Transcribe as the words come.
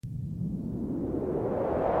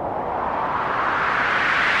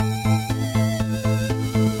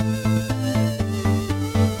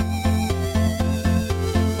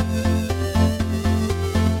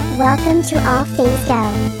Welcome to All Things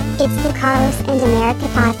Go. It's the Carlos and America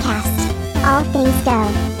podcast. All Things Go.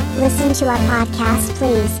 Listen to our podcast,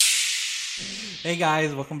 please. Hey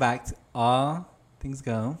guys, welcome back to All Things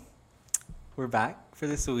Go. We're back for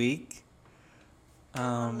this week.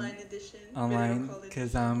 Online edition. Online,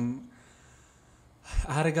 because I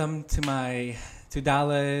had to come to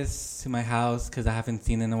Dallas, to my house, because I haven't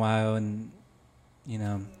seen it in a while, and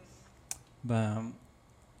but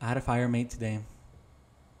I had a fire mate today.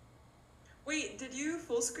 Wait, did you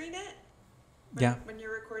full screen it? Yeah. When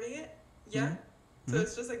you're recording it? Yeah? Mm-hmm. So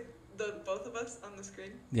it's just like the both of us on the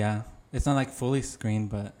screen? Yeah. It's not like fully screened,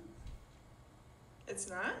 but... It's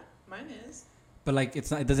not? Mine is. But like,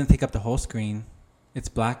 it's not. It doesn't take up the whole screen. It's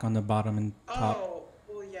black on the bottom and top. Oh,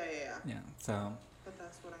 well, yeah. Yeah, so... But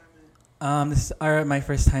that's what I meant. This is my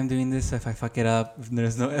first time doing this, so if I fuck it up, if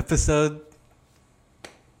there's no episode...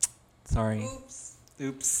 Sorry.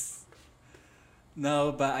 Oops.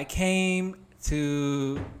 No, but I came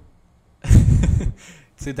to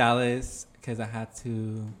to Dallas because I had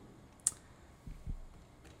to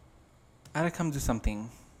come do something.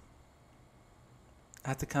 I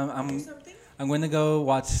had to come. I'm going to go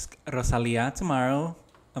watch Rosalia tomorrow.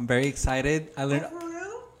 I'm very excited. I learned. Oh, for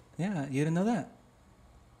real? Yeah, you didn't know that?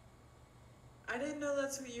 I didn't know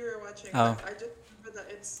that's what you were watching. Oh. I just remember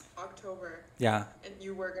that it's October. Yeah. And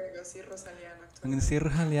you were going to go see Rosalia in October. I'm going to see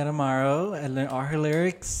Rosalia tomorrow. I learned all her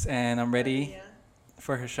lyrics, and I'm ready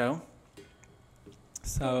for her show.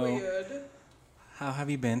 So, weird. How have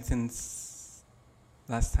you been since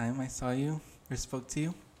last time I saw you or spoke to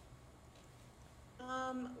you?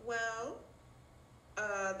 Well,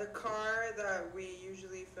 the car that we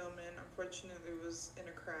usually film in, unfortunately, was in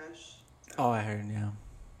a crash. So. Oh, I heard, yeah.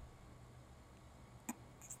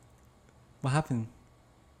 What happened?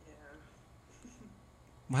 Yeah.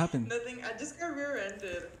 What happened? Nothing. I just got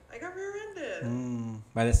rear-ended.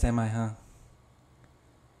 By the semi, huh?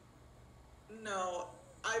 No,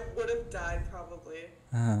 I would have died probably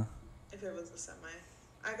if it was a semi.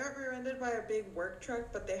 I got rear-ended by a big work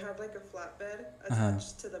truck, but they had like a flatbed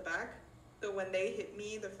attached to the back. So when they hit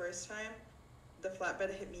me the first time, the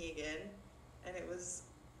flatbed hit me again, and it was...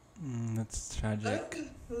 that's tragic.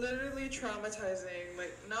 Literally traumatizing.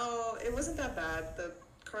 Like, no, it wasn't that bad. The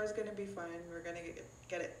car's gonna be fine. We're gonna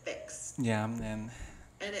get it fixed. Yeah, and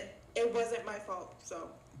it wasn't my fault, so...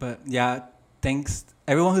 But yeah, thanks.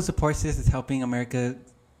 Everyone who supports this is helping America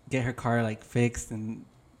get her car like fixed, and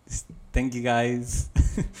thank you guys.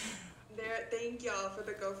 Thank y'all for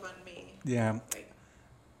the GoFundMe. Yeah.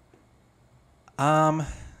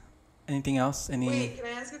 Anything else? Wait, can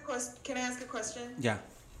I ask a question? Yeah.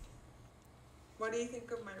 What do you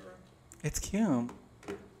think of my room? It's cute.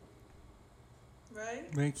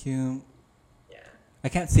 Right? Very cute. Yeah. I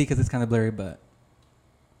can't see because it's kind of blurry, but...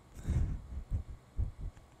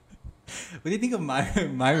 What do you think of my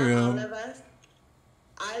room? All of us.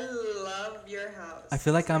 I love your house. I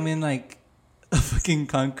feel like I'm in like a fucking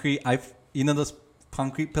concrete. You know those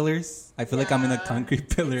concrete pillars? I feel like I'm in a concrete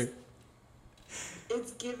pillar.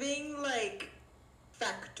 It's giving like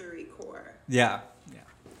factory core. Yeah.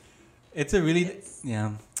 It's a really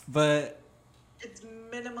but it's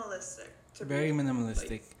minimalistic. Very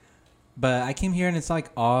minimalistic. But I came here and it's like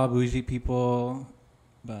all bougie people,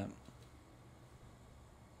 but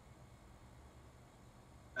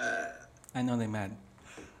I know they mad.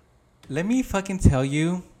 Let me fucking tell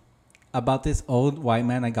you about this old white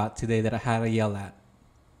man I got today that I had to yell at.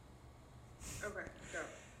 Okay,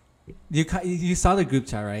 go. You saw the group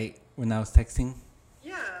chat, right? When I was texting?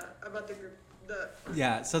 Yeah, about the group.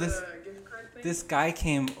 So the gift card thing? this guy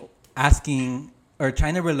came asking or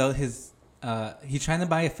trying to reload his... he's trying to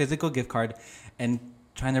buy a physical gift card and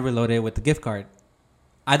trying to reload it with the gift card.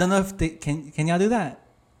 I don't know if they... Can y'all do that?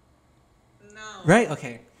 No. Right?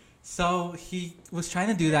 Okay. So he was trying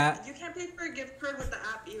to do that. You can't pay for a gift card with the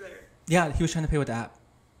app either. Yeah, he was trying to pay with the app.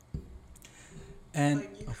 And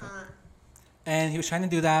like you can't. And he was trying to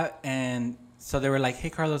do that, and so they were like,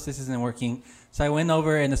 "Hey, Carlos, this isn't working." So I went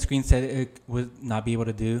over, and the screen said it would not be able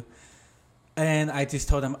to do. And I just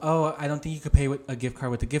told him, "Oh, I don't think you could pay with a gift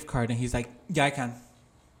card with a gift card." And he's like, "Yeah, I can.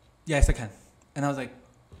 Yes, I can." And I was like,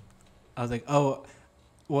 "Oh,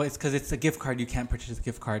 well, it's because it's a gift card. You can't purchase a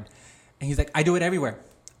gift card." And he's like, "I do it everywhere.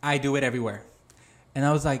 And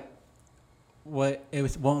I was like, "What?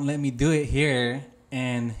 Won't let me do it here."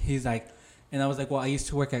 And he's like, and I was like, "Well, I used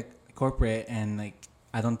to work at corporate, and like,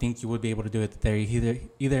 I don't think you would be able to do it there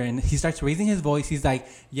either." And he starts raising his voice. He's like,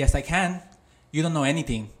 "Yes, I can. You don't know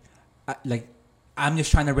anything. I'm just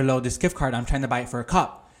trying to reload this gift card. I'm trying to buy it for a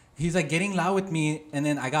cup." He's like getting loud with me, and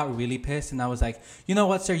then I got really pissed, and I was like, you know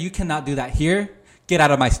what, sir, you cannot do that here. Get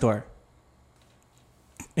out of my store.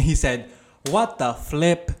 And he said, what the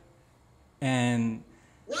flip? And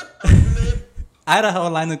What the flip? I had a whole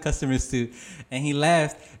line of customers too, and he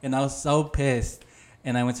left, and I was so pissed,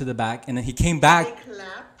 and I went to the back, and then he came back. Did they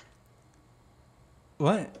clap?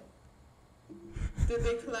 What? Did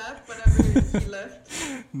they clap whenever he left?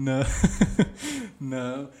 No.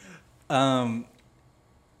 No.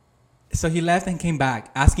 So he left and came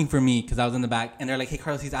back asking for me because I was in the back, and they're like, hey,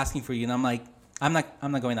 Carlos, he's asking for you. And I'm like, I'm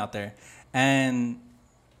not going out there. And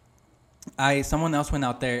someone else went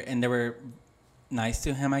out there, and they were nice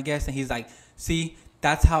to him, I guess. And he's like, see,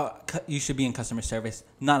 that's how you should be in customer service,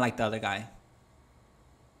 not like the other guy.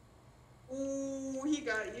 Ooh, he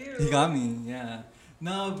got you. He got me, yeah.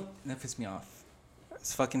 No, that pissed me off.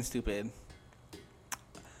 It's fucking stupid.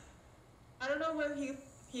 I don't know where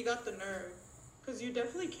he got the nerve. Because you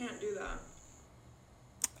definitely can't do that.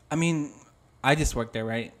 I mean, I just worked there,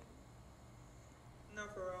 right? No,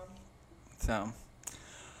 for real. So,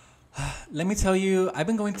 let me tell you, I've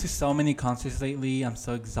been going to so many concerts lately. I'm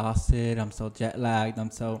so exhausted. I'm so jet lagged.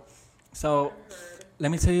 So let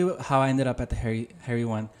me tell you how I ended up at the Harry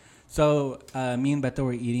one. So, me and Beto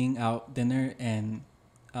were eating out dinner, and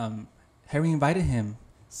Harry invited him.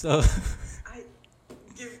 So,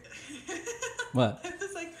 what? I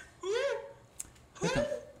was like, who?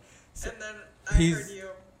 So, and then I heard you.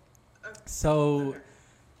 Okay. So,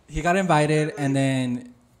 he got invited, and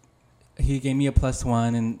then he gave me a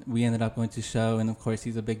 +1, and we ended up going to the show. And of course,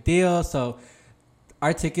 he's a big deal. So,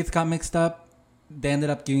 our tickets got mixed up. They ended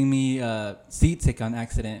up giving me a seat ticket on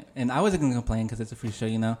accident, and I wasn't gonna complain because it's a free show,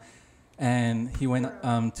 you know. And he went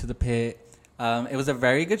to the pit. It was a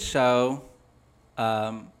very good show.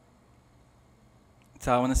 So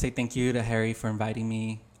I want to say thank you to Harry for inviting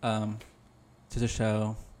me to the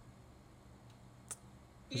show.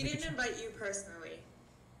 He didn't invite you personally.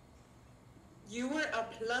 You were a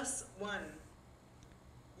 +1.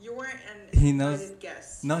 You weren't an invited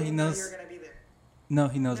guest. No, he knows. You were gonna be there. No,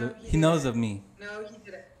 he knows. He knows of me. No, he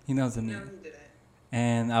didn't. He knows of me. No, he didn't.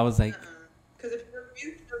 And I was like, because if you're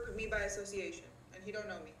mute, you're with me by association, and he don't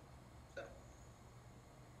know me. So.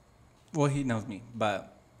 Well, he knows me,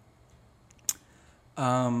 but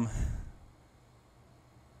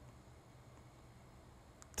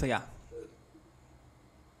so yeah.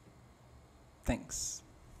 Thanks.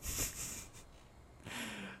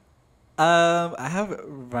 I have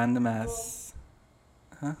random ass.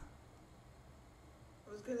 Huh?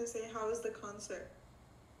 I was gonna say, how was the concert?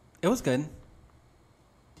 It was good.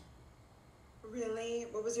 Really?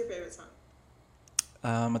 What was your favorite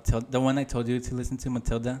song? Matilda, the one I told you to listen to,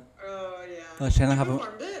 Matilda. Oh yeah. I was trying to you have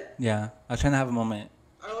performed it? Yeah, I was trying to have a moment.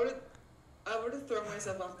 I would have thrown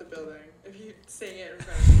myself off the building if you sang it in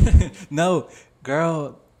front of me. No,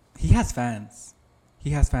 girl, he has fans.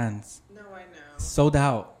 He has fans. No, I know. Sold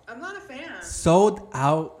out. I'm not a fan. Sold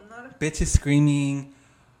out. I'm not a fan. Bitches screaming.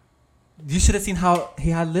 You should have seen how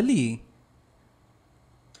he had Lily.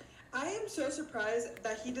 I am so surprised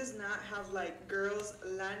that he does not have like girls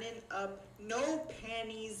lining up, no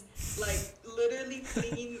panties, like literally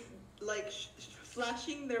clean, like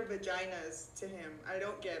flashing their vaginas to him. I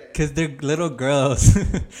don't get it. Because they're little girls.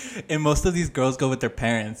 And most of these girls go with their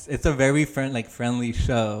parents. It's a very friendly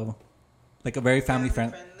show. Like a very family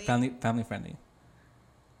friendly.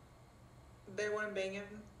 They wouldn't bang him?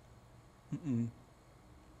 Mm-mm.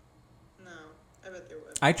 No, I bet they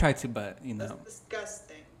would. I tried to, but you know. That's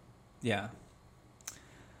disgusting. Yeah.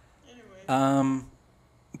 Anyway.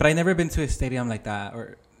 But I never been to a stadium like that,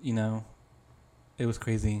 or you know, it was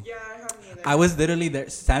crazy. Yeah, I haven't either. I was literally there,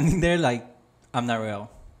 standing there, like I'm not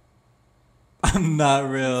real. I'm not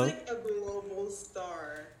real. He's like a global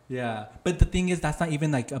star. Yeah, but the thing is, that's not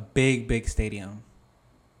even like a big stadium,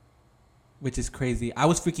 which is crazy. I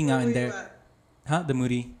was freaking out in there. Huh? The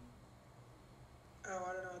Moody. Oh,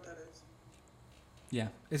 I don't know what that is. Yeah,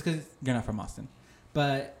 it's because you're not from Austin,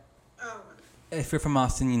 but. Oh. If you're from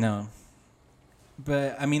Austin, you know.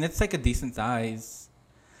 But I mean, it's like a decent size.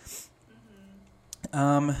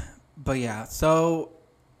 Mm-hmm. But yeah, so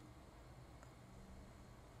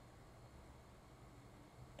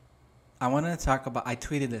I wanted to talk about. I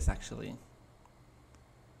tweeted this actually,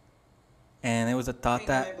 and it was a thought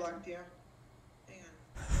that I blocked you. Hang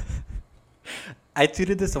on. I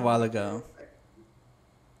tweeted this a while ago.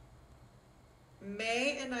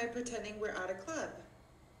 May and I pretending we're at a club.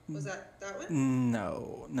 Was that one?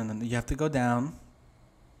 No. You have to go down.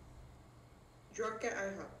 Drunk at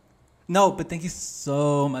IHOP. No, but thank you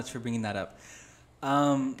so much for bringing that up.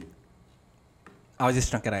 I was just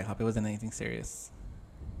drunk at IHOP. It wasn't anything serious.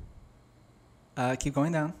 Keep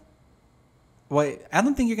going down. Wait, I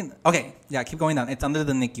don't think you can. Okay, yeah, keep going down. It's under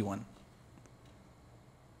the Nikki one.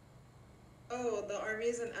 Oh, the Army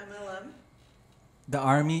is an MLM? The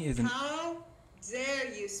Army is an. How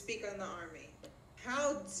dare you speak on the Army?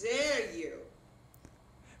 How dare you?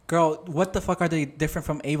 Girl, what the fuck are they different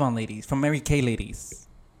from Avon ladies, from Mary Kay ladies?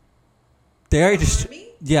 They're just. Army?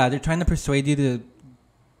 Yeah, they're trying to persuade you to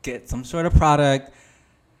get some sort of product.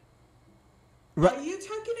 Are you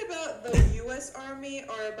talking about the U.S. Army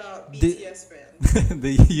or about BTS fans?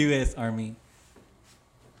 The U.S. Army.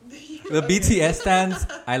 The Okay. BTS stands,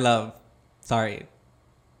 I love. Sorry.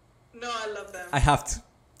 No, I love them. I have to.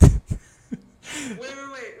 Wait.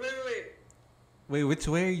 Wait, which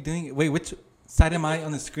way are you doing it? Wait, which side am I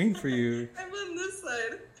on the screen for you? I'm on this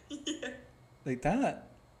side. Yeah. Like that?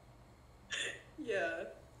 Yeah.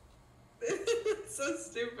 So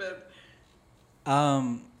stupid.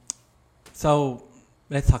 So,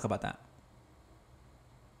 let's talk about that.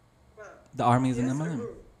 What? The Army is an Yes or MLM. who?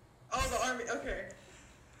 Oh, the Army. Okay.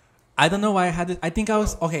 I don't know why I had it. I think I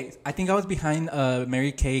was behind a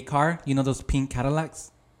Mary Kay car. You know those pink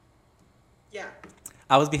Cadillacs? Yeah.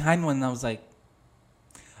 I was behind one and I was like,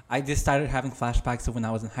 I just started having flashbacks of when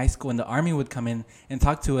I was in high school and the Army would come in and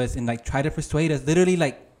talk to us and like try to persuade us. Literally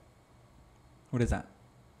like, what is that?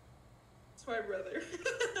 It's my brother.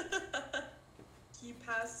 He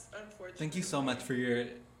passed, unfortunately. Thank you so much for your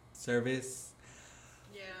service.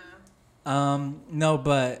 Yeah. No,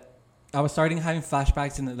 but I was starting having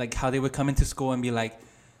flashbacks and like how they would come into school and be like,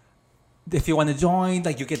 if you want to join,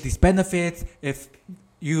 like you get these benefits. If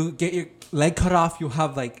you get your leg cut off, you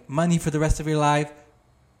have like money for the rest of your life.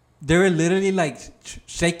 They were literally like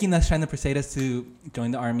shaking us, trying to persuade us to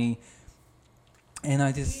join the Army. And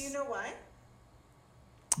I just... Do you know why?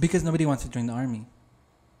 Because nobody wants to join the Army.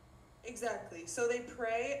 Exactly. So they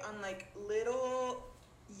prey on like little,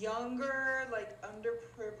 younger, like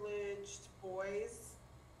underprivileged boys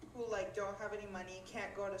who like don't have any money,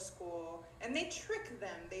 can't go to school, and they trick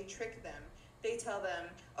them. They tell them,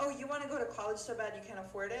 oh, you want to go to college so bad you can't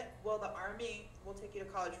afford it? Well, the Army will take you to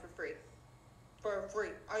college for free. For free.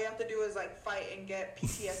 All you have to do is like fight and get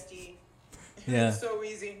PTSD. Yeah. It's so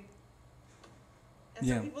easy. And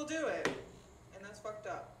Yeah. some people do it. And that's fucked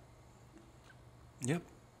up. Yep.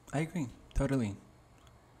 I agree. Totally.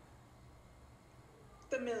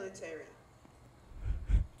 The military.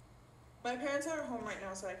 My parents are at home right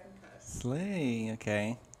now, so I can cuss. Slay.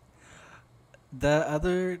 Okay. The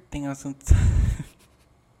other thing I was going to...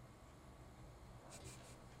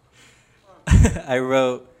 I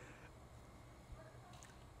wrote...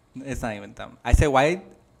 It's not even dumb. I said, why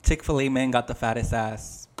Chick-fil-A man got the fattest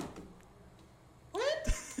ass?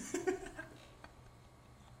 What?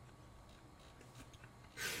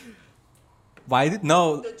 Why did...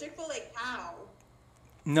 No. The Chick-fil-A cow.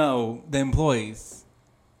 No. The employees.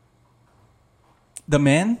 The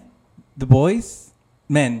men? The boys?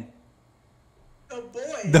 Men. The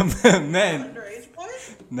boys. The men. Underage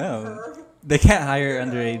boys? No. Perv. They can't hire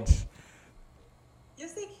No. underage.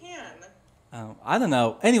 Yes, they can. I don't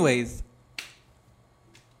know. Anyways,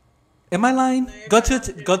 am I lying? No, you're Go not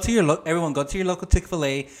to lying. go to your everyone go to your local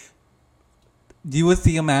Chick-fil-A. You will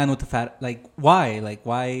see a man with a fat. Like why? Like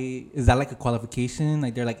why is that like a qualification?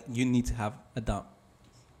 Like they're like you need to have a dump.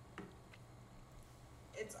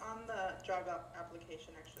 It's on the job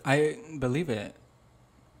application, actually. I believe it.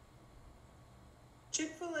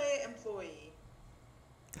 Chick-fil-A employee.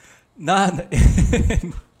 Not.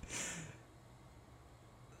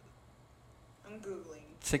 I'm Googling.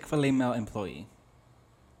 Chick-fil-A male employee.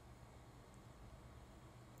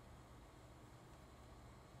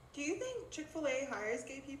 Do you think Chick-fil-A hires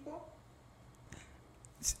gay people?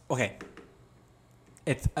 Okay.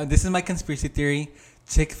 It's this is my conspiracy theory.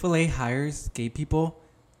 Chick-fil-A hires gay people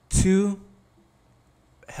to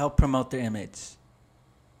help promote their image.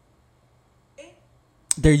 Eh?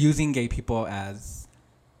 They're using gay people as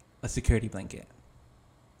a security blanket.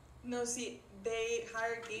 No, see, they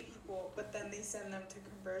hire gay people, but then they send them to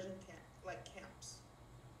conversion camps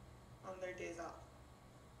on their days off.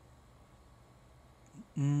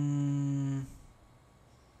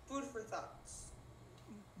 Food for thoughts.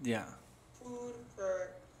 Yeah. Food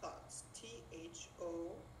for thoughts.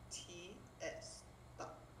 THOTS.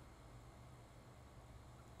 Thought.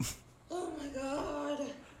 Oh my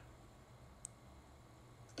god.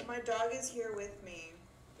 My dog is here with me.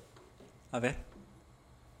 A ver.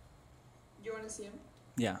 You want to see him?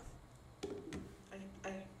 Yeah.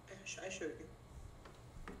 I showed you.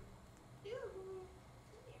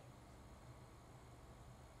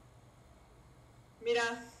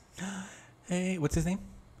 Mira. Hey, what's his name?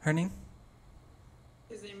 Her name?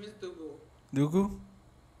 His name is Dugu. Dugu?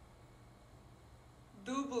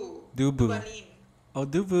 Dubu. Dubu. Dubanin. Oh,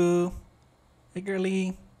 Dubu. Hey,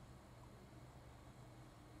 girly.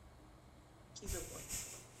 He's a boy.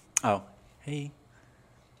 Oh, hey.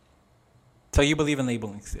 So you believe in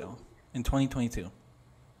labeling still in 2022?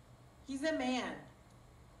 He's a man.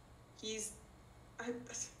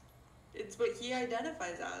 It's what he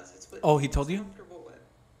identifies as. It's what He he's told you? comfortable with.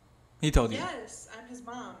 He told you? Yes, I'm his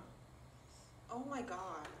mom. Oh my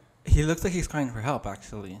god. He looks like he's crying for help,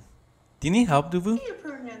 actually. Do you need help, Dubu? What are your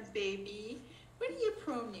pronouns, baby? What are your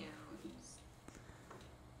pronouns?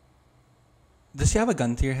 Does she have a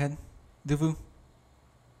gun to your head, Dubu?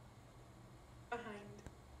 Behind.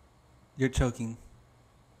 You're choking.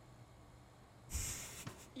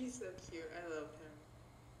 He's so cute. I love him.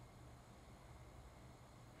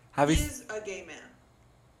 Have you? He's a gay man.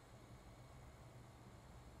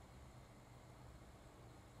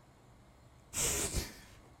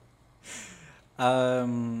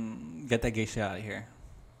 Get that gay shit out of here.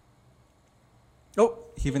 Oh,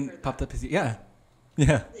 he even popped up his... Yeah.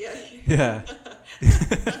 Yeah. Yeah. Yeah.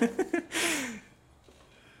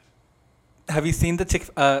 Have you seen the chick...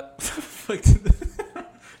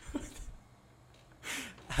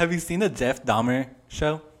 Have you seen the Jeff Dahmer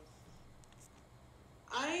show?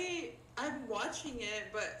 I'm watching it,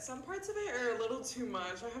 but some parts of it are a little too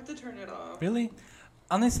much. I have to turn it off. Really?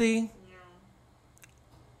 Honestly,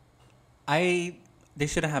 Yeah. they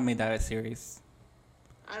shouldn't have made that a series.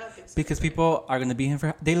 I don't think so. Because people are going to be him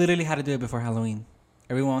for... They literally had to do it before Halloween.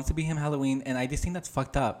 Everyone wants to be him Halloween, and I just think that's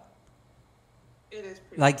fucked up. It is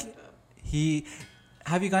pretty Like, fucked up.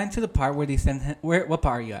 Have you gotten to the part where they send him... What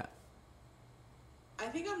part are you at? I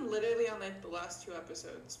think I'm literally on like the last 2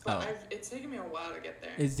 episodes, but it's taken me a while to get there.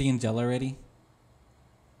 Is D'Angelo ready?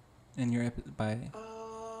 In your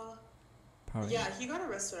Probably. Yeah, he got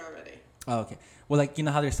arrested already. Oh, okay. Well, like, you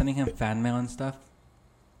know how they're sending him fan mail and stuff?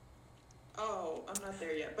 Oh, I'm not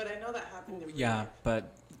there yet, but I know that happened. In Yeah, real life.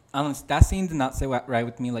 but honestly, that scene did not sit right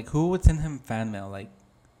with me. Like, who would send him fan mail? Like,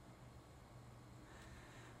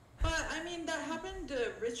 But I mean, that happened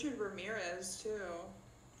to Richard Ramirez too.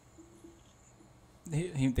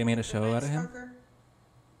 they made a show out of him? Stalker.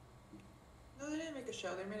 No, they didn't make a show.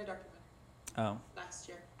 They made a documentary Oh. last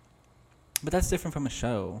year. But that's different from a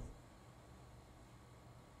show.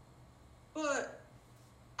 But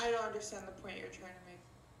I don't understand the point you're trying to make.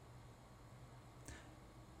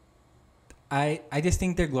 I just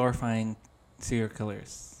think they're glorifying serial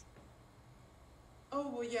killers. Oh,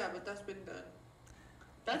 well, yeah, but that's been done.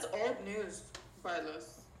 That's old news,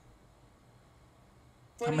 Barlos.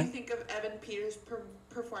 What do you think of Evan Peters'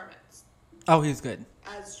 performance Oh, he's good.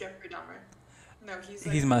 as Jeffrey Dahmer? No,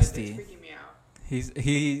 he's musty. It's freaking me out.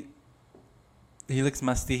 He looks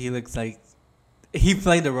musty. He looks like he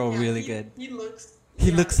played the role really good. He looks.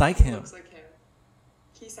 He looks like him. Looks like him.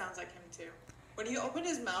 He sounds like him too. When he opened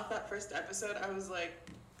his mouth that first episode, I was like,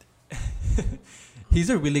 he's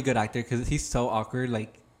a really good actor because he's so awkward.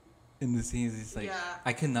 Like in the scenes, he's like, Yeah.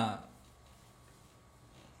 I cannot.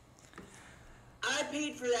 I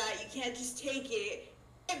paid for that. You can't just take it.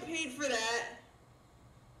 I paid for that.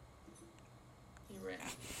 He ran.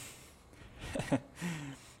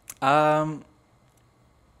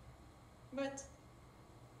 But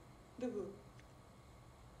the boo.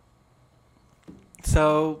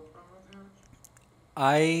 So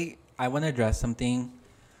I want to address something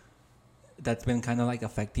that's been kind of like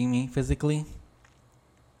affecting me physically.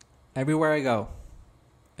 Everywhere I go,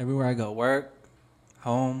 work,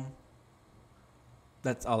 home.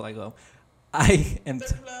 That's all I go. I am The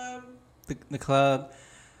club. the club.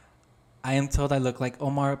 I am told I look like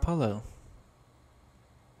Omar Apollo.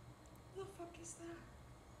 Who the fuck is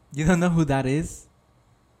that? You don't know who that is?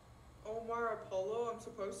 Omar Apollo? I'm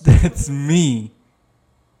supposed to. That's me.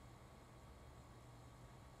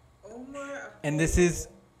 Omar Apollo. And this is,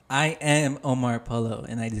 I am Omar Apollo,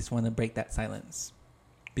 and I just want to break that silence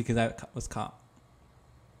because I was caught.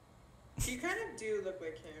 You kind of do look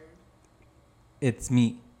like him. It's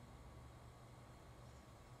me.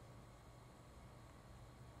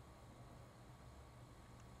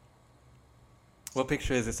 What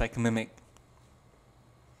picture is this I can mimic?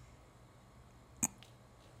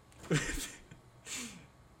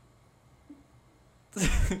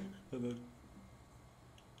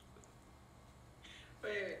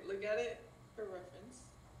 Wait, look at it for reference.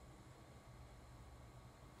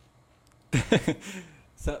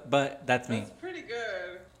 So, but that's me. That's pretty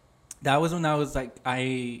good. That was when I was like,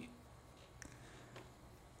 I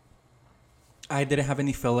didn't have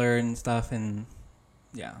any filler and stuff, and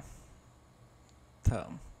yeah.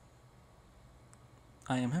 So,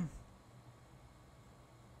 I am him.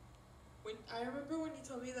 I remember when you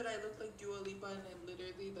told me that I looked like Dua Lipa, and I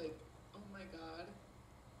literally like, oh my god.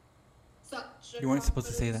 such a You weren't supposed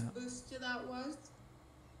to say that. booster that was.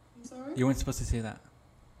 I'm sorry? You weren't supposed to say that.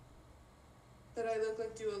 That I look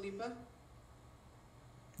like Dua Lipa?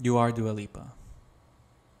 You are Dua Lipa.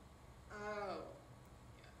 Oh.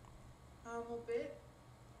 Yeah. A bit.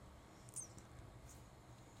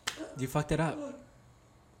 You fucked it up.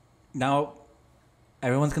 Now,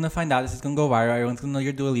 everyone's gonna find out. This is gonna go viral. Everyone's gonna know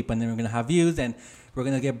you're Dua Lipa, and then we're gonna have views, and we're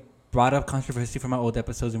gonna get brought up controversy from our old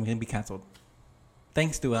episodes, and we're gonna be canceled.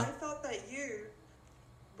 Thanks, Dua. I thought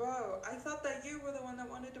that you were the one that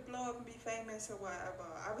wanted to blow up and be famous or whatever.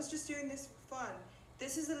 I was just doing this for fun.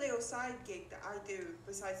 This is a little side gig that I do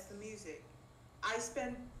besides the music. I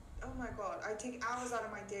spend, oh my god, I take hours out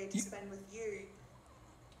of my day to spend with you.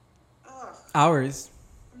 Ugh. Hours.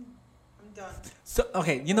 I'm done. So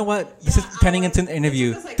okay, you know what? This is turning into an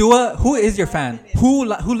interview. Like Dua, who is your fan? Who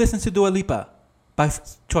listens to Dua Lipa by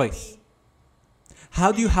choice?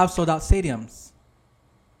 How do you have sold out stadiums?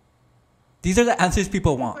 These are the answers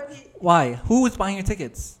people want. Why? Who is buying your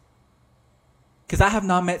tickets? Because I have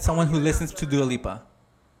not met someone who listens to Dua Lipa.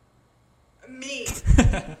 Me.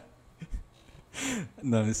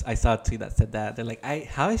 No, I saw a tweet that said that. They're like,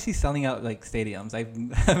 how is she selling out like stadiums? I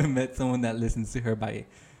haven't met someone that listens to her by.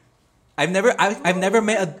 I've never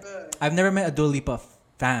met a Dua Lipa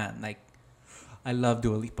fan. Like, I love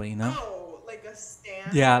Dua Lipa, you know. Oh, like a stan.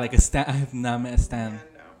 Yeah, like a stan. I have not met a stan.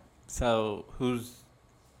 Yeah, no. So who's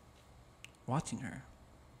watching her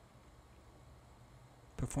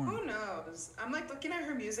perform? Who knows? I'm like looking at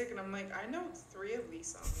her music and I'm like, I know 3 of these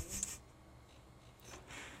songs.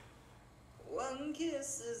 One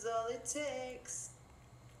kiss is all it takes.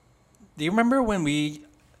 Do you remember when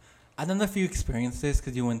I don't know if you experienced this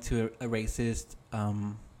because you went to a racist,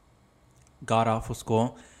 god-awful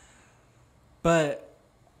school. But,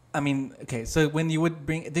 I mean, okay, so when you would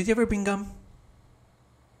did you ever bring gum?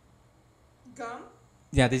 Gum?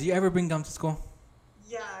 Yeah, did you ever bring gum to school?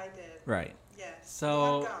 Yeah, I did. Right. Yes.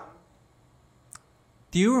 So, We had gum.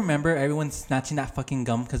 do you remember everyone snatching that fucking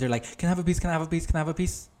gum because they're like, can I have a piece, can I have a piece, can I have a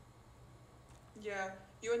piece? Yeah.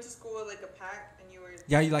 You went to school with like a pack and you were...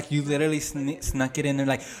 Yeah, you literally snuck it in. They're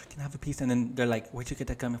like, can I have a piece? And then they're like, where'd you get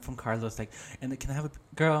that gum from Carlos? Like, and can I have a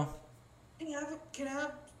girl? Can I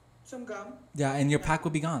have some gum? Yeah, and your pack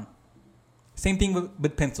would be gone. Same thing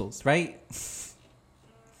with pencils, right?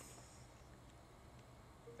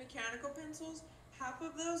 Mechanical pencils, half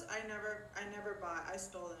of those I never bought. I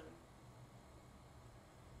stole them.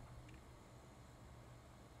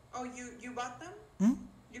 Oh, you bought them? Hmm?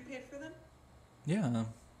 You paid for them? Yeah.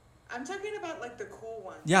 I'm talking about like the cool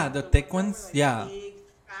ones. Yeah, the thick ones. That were, like, yeah. big,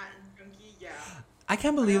 fat, and chunky. Yeah. I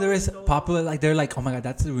can't believe there is popular. Like they're like, oh my god,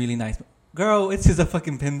 that's a really nice. Girl, it's just a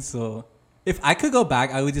fucking pencil. If I could go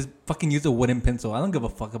back, I would just fucking use a wooden pencil. I don't give a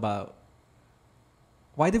fuck about.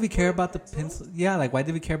 Why did we care about the pencil? Yeah, like why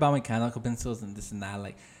did we care about mechanical pencils and this and that?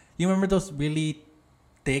 Like, you remember those really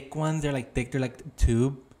thick ones? They're like thick. They're like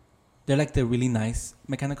tube. They're like the really nice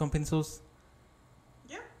mechanical pencils.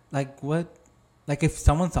 Yeah. Like what? Like if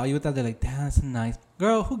someone saw you with that, they're like, damn, that's a nice.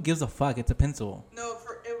 Girl, who gives a fuck? It's a pencil. No,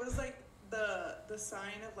 it was like the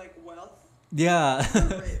sign of like wealth. Yeah.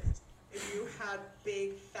 If you had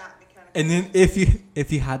big fat mechanical. And then if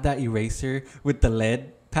you had that eraser with the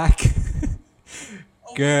lead pack,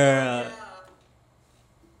 Oh, girl, yeah.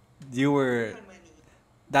 you were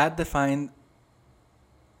that defined.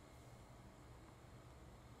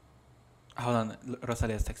 Hold on,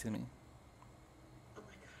 Rosalia's texting me. Oh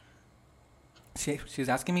my god. She was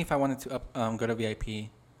asking me if I wanted to go to VIP.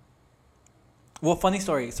 Well, funny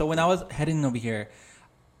story. So when I was heading over here,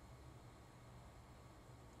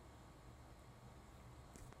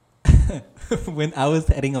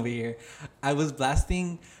 I was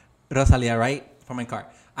blasting Rosalia, right, from my car.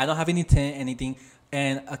 I don't have any tint, anything,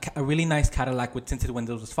 and a really nice Cadillac with tinted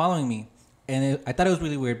windows was following me, and I thought it was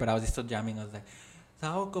really weird, but I was just still jamming. I was like,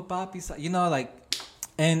 "Saoko papi," you know, like,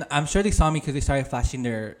 and I'm sure they saw me because they started flashing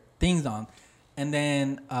their things on, and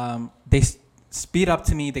then they speed up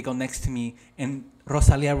to me. They go next to me, and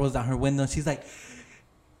Rosalia rolls down her window. She's like,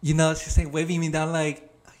 you know, she's like waving me down, like,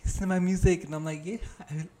 listen to my music, and I'm like, yeah,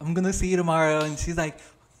 I'm gonna see you tomorrow. And she's like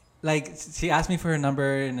she asked me for her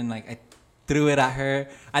number, and then like I threw it at her.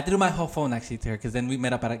 I threw my whole phone actually to her because then we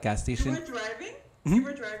met up at a gas station. You were driving? Mm-hmm. You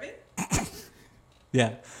were driving?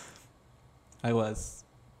 Yeah, I was.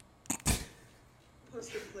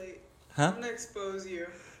 Post your plate. Huh? I'm gonna expose you.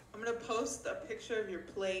 I'm gonna post a picture of your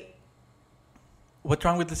plate. What's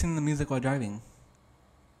wrong with listening to music while driving?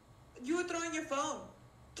 You were throwing your phone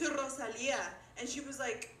to Rosalia, and she was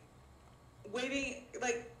like waving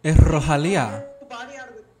like. Es Rosalia. Body out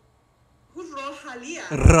of the... Who's Rosalia?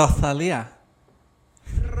 Rosalia.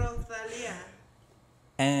 Rosalia.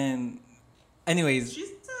 And Anyways, She's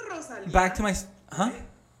a Rosalia. back to my... Huh? Right?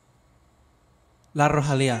 La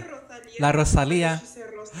Rosalia. La Rosalia. She said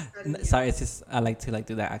Rosalia. Sorry, it's just... I like to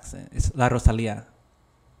do that accent. It's La Rosalia.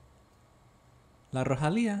 La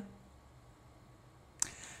Rosalia.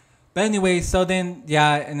 But anyway, so then,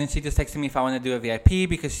 yeah, and then she just texted me if I want to do a VIP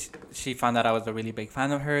because she found out I was a really big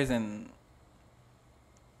fan of hers, and...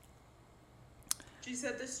 She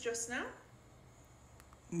said this just now?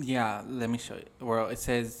 Yeah, let me show you. Well, it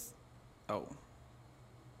says... Oh.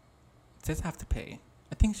 It says I have to pay.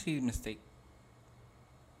 I think she mistake.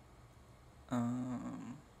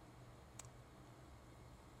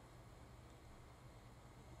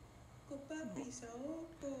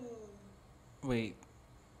 Wait.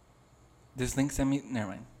 This link sent me... Never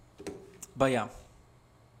mind. But yeah.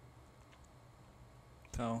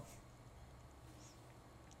 So...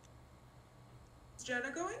 Is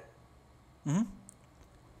Jenna going? Mm-hmm.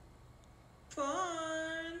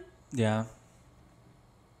 Fun. Yeah.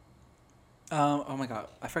 Oh my god.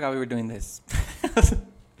 I forgot we were doing this. What?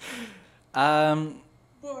 Are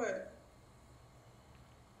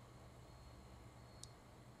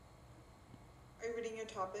you reading your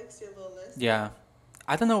topics, your little list? Yeah.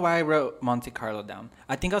 I don't know why I wrote Monte Carlo down.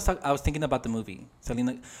 I think I was thinking about the movie.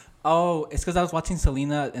 Selena. Oh, it's because I was watching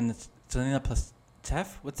Selena and Selena plus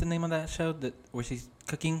Chef. What's the name of that show where she's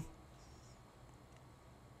cooking?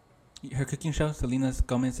 Her cooking show? Selena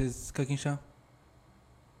Gomez's cooking show?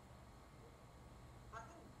 I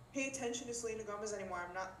don't pay attention to Selena Gomez anymore.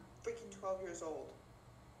 I'm not freaking 12 years old.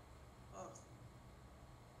 Ugh.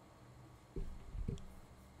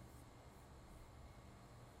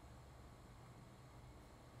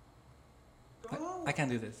 Go. I can't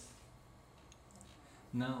do this.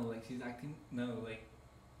 No, like she's acting. No, like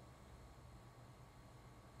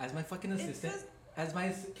as my fucking assistant.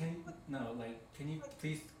 Can you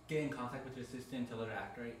please get in contact with your assistant and tell her to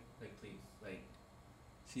act right? Like, please, like,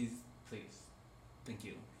 please. Thank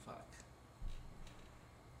you. Fuck.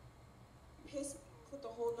 Piss me off with the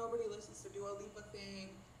whole nobody listens to Dua Lipa thing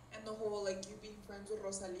and the whole like you being friends with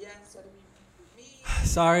Rosalia instead of being friends with me.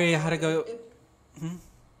 Sorry, I had to go.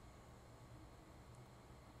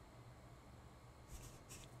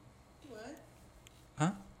 What?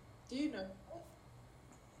 Huh? Do you know?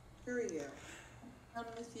 Period. I'm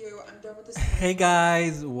done with you. I'm done with this. Hey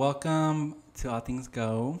guys, welcome to All Things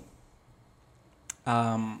Go.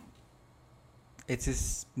 It's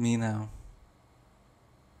just me now.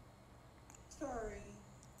 Sorry.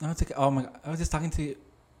 No, it's okay. Oh my god, I was just talking to you.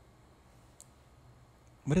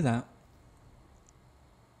 What is that?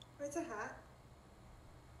 It's a hat.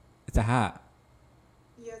 It's a hat.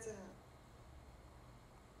 Yeah, it's a hat.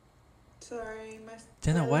 Sorry, my.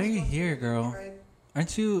 Jenna, why are you here, girl?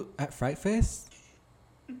 Aren't you at Fright Fest?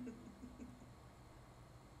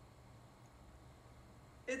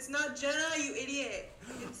 It's not Jenna, you idiot.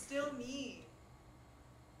 It's still me.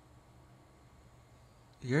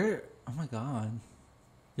 Oh my god.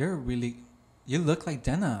 You look like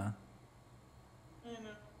Jenna. I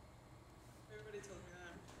know. Everybody told me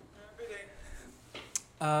that. Every day.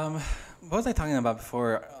 What was I talking about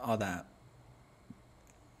before all that?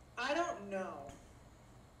 I don't know.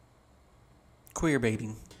 Queer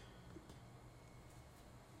baiting.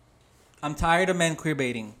 I'm tired of men queer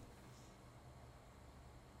baiting.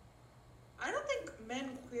 I don't think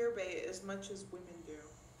men queer bait as much as women do.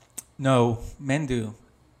 No, men do.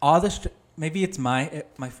 Maybe it's my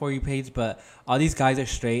For You page, but all these guys are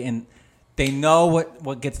straight and they know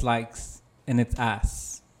what gets likes, and it's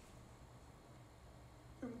ass.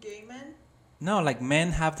 From gay men? No, like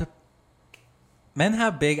men have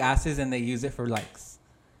big asses and they use it for likes.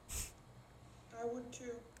 I would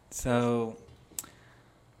too. So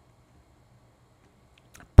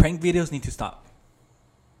prank videos need to stop.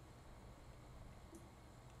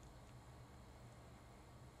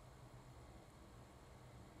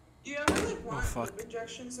 Do you ever like want fuck. lip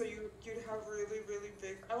injection so you'd have really, really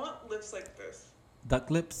big? I want lips like this. Duck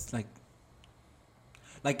lips, like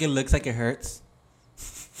it looks like it hurts.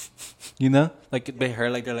 You know, like they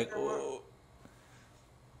hurt, like they're like, oh.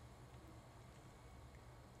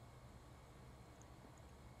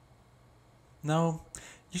 No,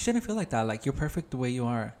 you shouldn't feel like that. Like you're perfect the way you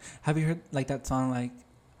are. Have you heard like that song? Like,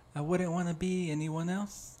 I wouldn't want to be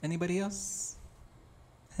anybody else.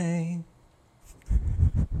 Hey.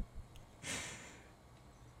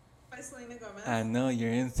 By Selena Gomez. I know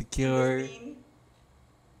you're insecure.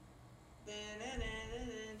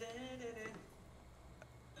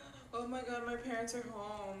 Oh my god, my parents are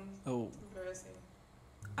home. Oh. It's embarrassing.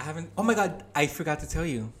 I haven't. Oh my god, I forgot to tell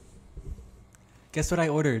you. Guess what I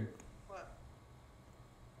ordered? What?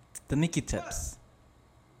 The Nikki chips.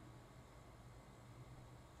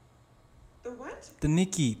 The what? The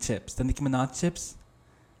Nicki chips. The Nicki Minaj chips.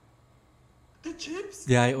 The chips?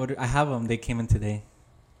 Yeah, I have them. They came in today.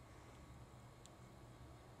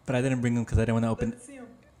 But I didn't bring them because I didn't want to open. Let's see 'em.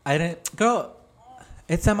 I didn't. Girl,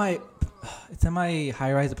 it's at my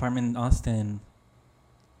high-rise apartment in Austin.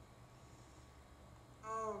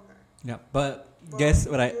 Oh, okay. Yeah, but guess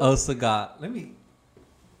what I also got? Let me.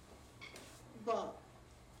 But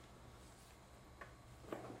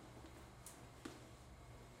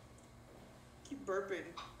keep burping.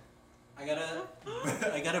 I got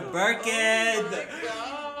a Birkin. Oh my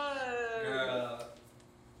god. Girl,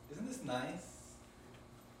 isn't this nice?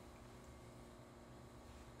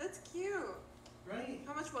 That's cute. Right.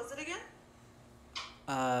 How much was it again?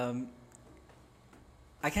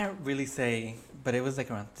 I can't really say, but it was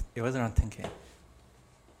around 10K.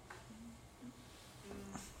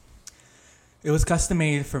 It was custom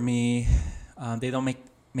made for me. They don't make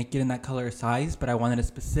it in that color or size, but I wanted a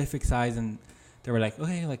specific size, and they were like,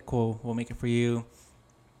 okay, like cool, we'll make it for you.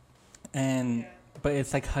 And but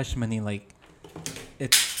it's like hush money, like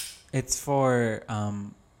it's for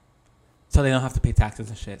so they don't have to pay taxes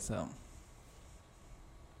and shit. So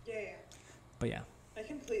Yeah. but yeah. I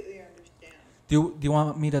completely understand. Do you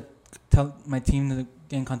want me to tell my team to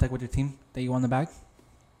get in contact with your team that you want the bag?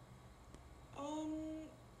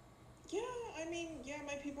 Yeah, I mean, yeah,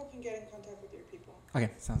 my people can get in contact with your people. Okay,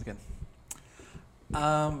 sounds good.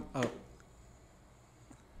 Oh.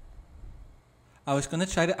 I was gonna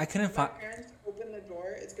try to. I couldn't If my find. parents open the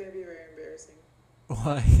door, it's gonna be very embarrassing.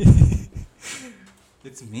 Why?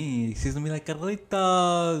 It's me. She's gonna be like,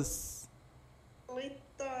 Carlitos.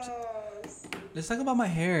 Carlitos. Let's talk about my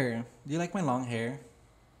hair. Do you like my long hair?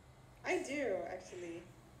 I do, actually.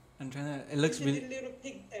 I'm trying to. It looks You really. should do little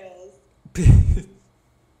pigtails.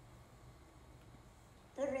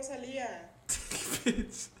 For Rosalia.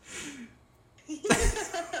 Bitch.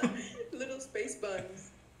 Little space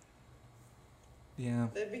buns. Yeah.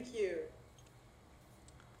 That'd be cute.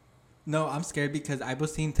 No, I'm scared because I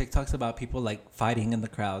was seeing TikToks about people like fighting in the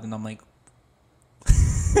crowd, and I'm like,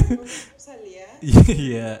 Rosalia?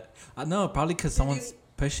 yeah. No, probably because someone's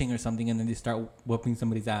pushing or something, and then they start whooping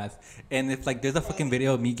somebody's ass. And it's like there's a fucking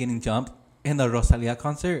video of me getting jumped in the Rosalia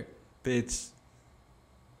concert, bitch.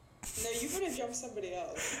 No, you better jump somebody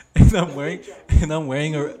else. And Don't I'm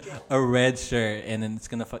wearing jump. a red shirt, and then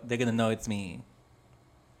they're gonna know it's me.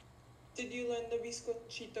 Did you learn the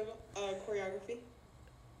bizcochito choreography?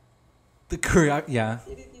 The choreo, yeah.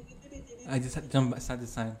 I just had to jump beside the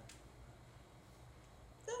sign.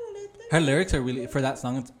 Her lyrics are really for that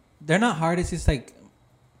song. They're not hard. It's just like.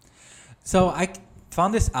 So I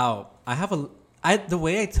found this out. The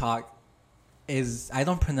way I talk is I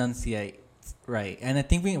don't pronunciate right, and I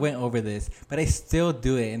think we went over this, but I still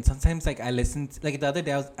do it. And sometimes like I listen like the other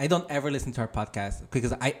day I don't ever listen to our podcast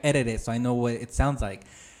because I edit it, so I know what it sounds like.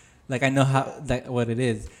 Like I know what it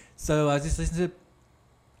is. So I was just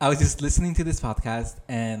listening to this podcast,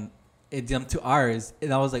 and it jumped to ours,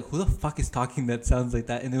 and I was like, who the fuck is talking that sounds like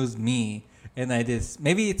that? And it was me. And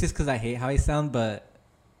maybe it's just because I hate how I sound, but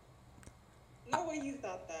No way you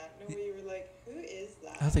thought that. No way you were like, who is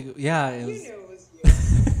that? I was like, yeah, it You was. knew it was you.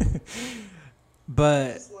 But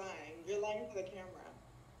You're just lying. You're lying to the camera.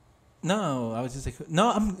 no, I was just like,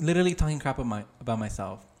 no, I'm literally talking crap about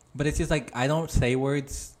myself. But it's just like I don't say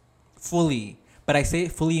words fully, but I say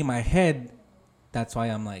it fully in my head. That's why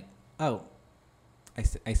I'm like, oh,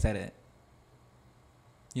 I said it.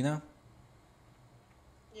 You know?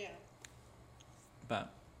 Yeah.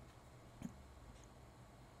 But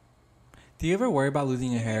do you ever worry about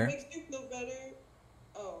losing your If hair? it makes you feel better.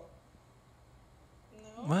 Oh.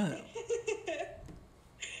 No. What?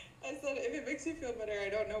 I said if it makes you feel better, I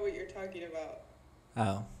don't know what you're talking about.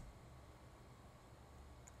 Oh.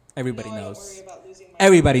 Everybody No, I don't knows. worry about losing my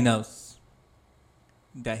Everybody knows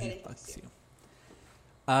that he That he fucks fucks you.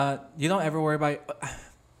 You don't ever worry about.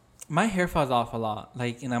 My hair falls off a lot,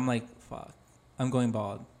 like, and I'm like, fuck, I'm going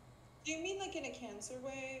bald. Do you mean like in a cancer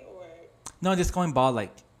way or? No, just going bald,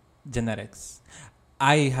 like genetics.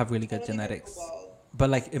 I have really I good don't think I go genetics, bald. but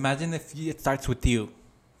like, imagine if it starts with you.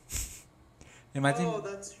 Imagine Oh,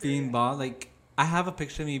 that's true. being bald. Like, I have a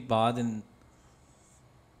picture of me bald, and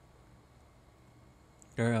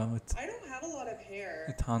girl, I don't have a lot of hair,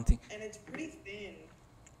 it's haunting. and it's pretty thin.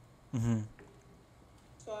 Mhm.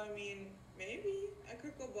 So I mean, maybe I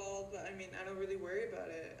could go bald, but I mean, I don't really worry about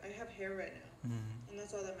it. I have hair right now, Mhm. and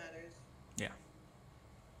that's all that matters. Yeah.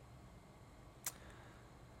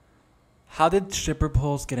 How did stripper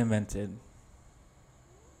poles get invented?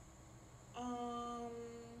 A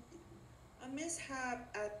mishap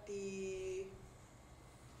at the.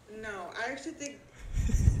 No, I actually think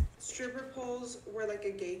stripper poles were like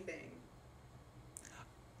a gay thing.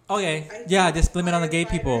 Okay, I yeah, think just blame it on the gay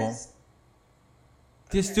people. firefighters-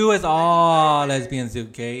 Just Okay, do as so I think all firefighters- lesbians do.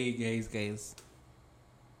 Gays.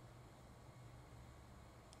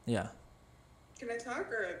 Yeah. Can I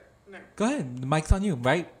talk or no? Go ahead. The mic's on you,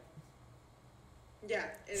 right? Yeah,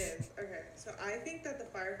 it is. Okay, so I think that the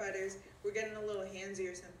firefighters were getting a little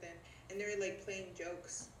handsy or something, and they were like playing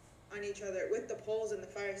jokes on each other with the poles in the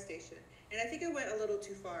fire station. And I think it went a little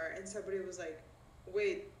too far, and somebody was like,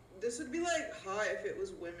 wait, this would be like hot if it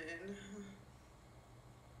was women.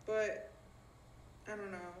 But I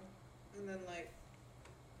don't know. And then like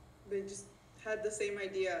they just had the same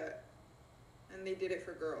idea and they did it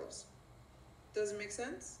for girls. Does it make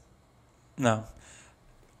sense? No.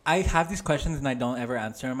 I have these questions and I don't ever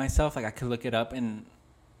answer them myself. Like I could look it up and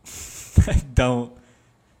I don't.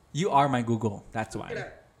 You are my Google. That's Look it why.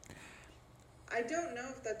 up. I don't know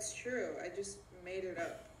if that's true. I just made it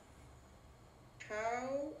up.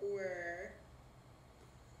 How were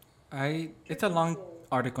It's a long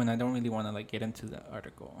article and I don't really want to like get into the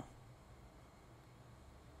article.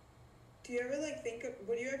 do you ever like think of,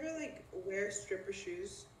 would you ever like wear stripper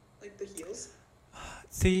shoes? Like the heels?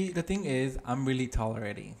 See, the thing is, I'm really tall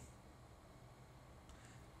already.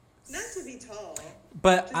 Not to be tall.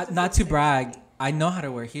 But Just to not feel to brag, sexy. I know how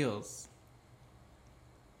to wear heels.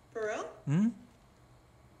 For real? Hmm?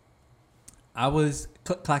 I was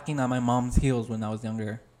clacking on my mom's heels when I was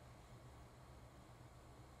younger.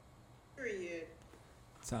 Period.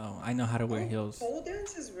 So I know how to wear Oh, heels. pole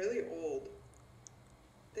dance is really old.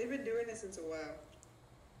 They've been doing it since a while.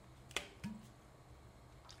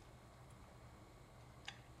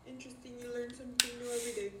 Interesting, you learn something new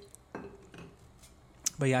every day.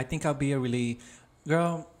 But yeah, I think I'll be a really...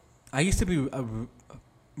 Girl, I used to be a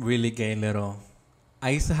really gay little... I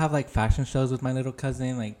used to have like fashion shows with my little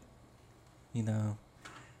cousin, like, you know...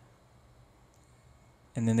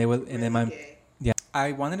 And then they would... And then Really my... gay. Yeah.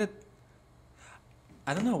 I wanted to...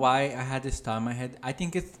 I don't know why I had this thought in my head. I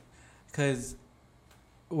think it's because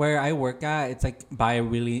where I work at, it's like by a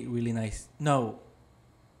really, really nice... No.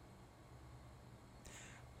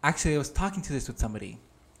 Actually, I was talking to this with somebody.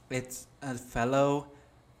 It's a fellow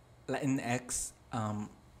Latinx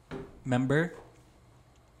member.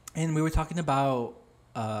 And we were talking about,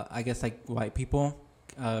 I guess, like white people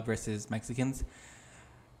versus Mexicans.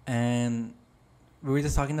 And we were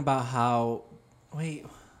just talking about how... Wait...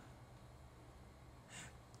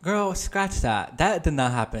 Girl, scratch that. That did not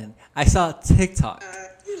happen. I saw TikTok.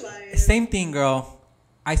 You lying. Same thing, girl.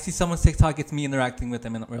 I see someone's TikTok, it's me interacting with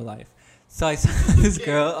them in real life. So I saw this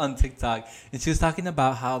girl on TikTok, and she was talking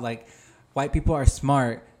about how, like, white people are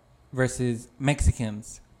smart versus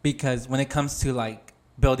Mexicans because when it comes to, like,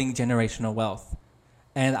 building generational wealth.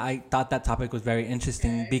 And I thought that topic was very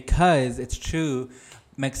interesting because it's true.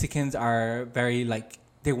 Mexicans are very, like,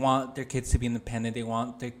 they want their kids to be independent. They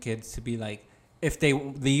want their kids to be, like, if they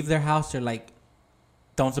leave their house, they're like,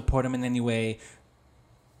 don't support them in any way.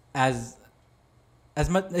 As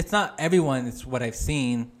much, it's not everyone. It's what I've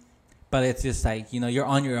seen, but it's just like, you know, you're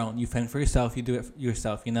on your own. You fend for yourself. You do it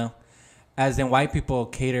yourself. You know, as in white people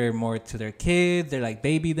cater more to their kids. They're like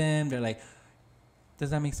baby them. They're like, does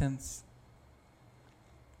that make sense?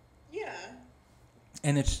 Yeah.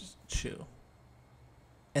 And it's true.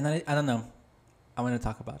 And I don't know. I want to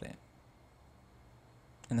talk about it,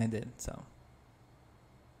 and I did. So.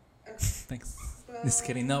 Thanks. Well, Just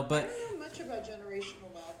kidding. No, but I don't know much about generational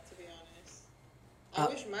wealth, to be honest. I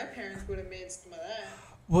wish my parents would have made some of that.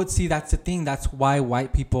 well, see, that's the thing. That's why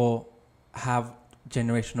white people have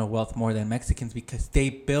generational wealth more than Mexicans because they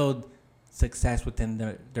build success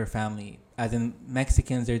within their family. As in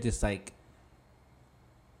Mexicans, they're just like,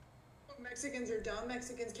 Mexicans are dumb.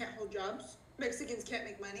 Mexicans can't hold jobs. Mexicans can't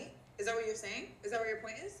make money. Is that what you're saying? Is that what your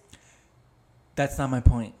point is? that's not my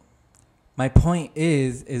point. My point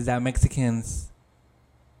is that Mexicans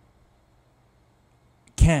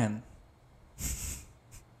can.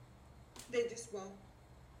 They just won't.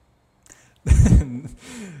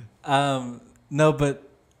 No, but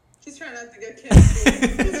He's trying not to get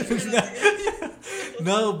canceled.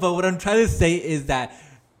 no, but what I'm trying to say is that,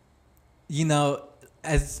 you know,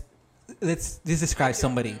 let's just describe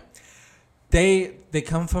somebody. They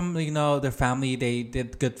come from, you know, their family. They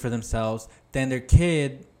did good for themselves. Then their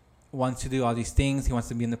kid wants to do all these things. He wants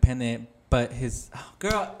to be independent. But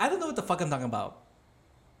girl, I don't know what the fuck I'm talking about.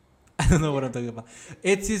 I don't know what I'm talking about.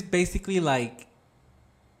 It's just basically like,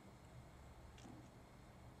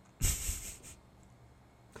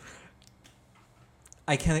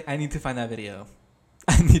 I need to find that video.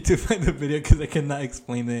 I need to find the video because I cannot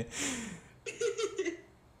explain it.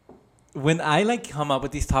 When I like come up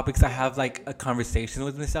with these topics, I have like a conversation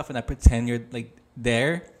with myself and I pretend you're like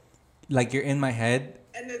there, like you're in my head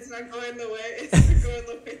And it's not going the way. It's not going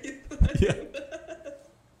the way you thought it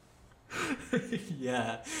was.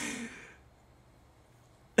 Yeah.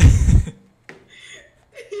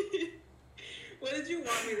 What did you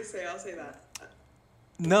want me to say? I'll say that.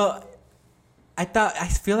 No, I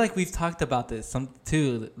feel like we've talked about this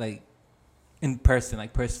too, like in person,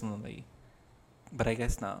 like personally, but I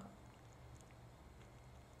guess not.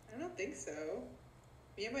 I don't think so.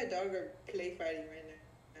 Me and my dog are play fighting right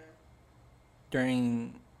now.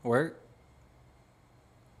 During work?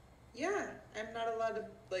 Yeah, I'm not allowed to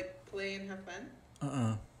like play and have fun.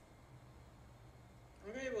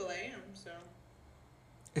 Okay, well I am, so.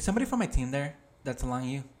 Is somebody from my team there that's allowing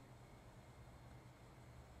you?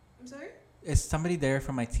 I'm sorry? Is somebody there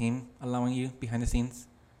from my team allowing you behind the scenes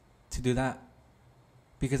to do that?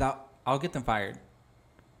 Because I'll get them fired.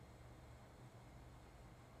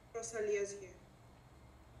 Rosalia's here.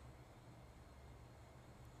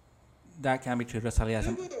 That can't be true. Rosalia.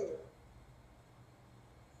 Sorry,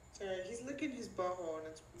 he's licking his butthole and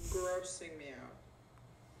it's grossing me out.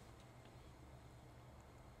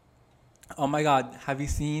 Oh my God! Have you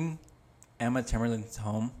seen Emma Chamberlain's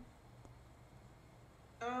home?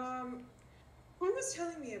 Who was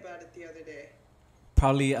telling me about it the other day?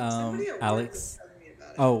 Probably Somebody at work Alex. was telling me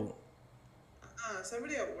about it. Oh.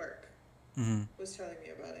 Somebody at work was telling me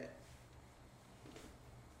about it.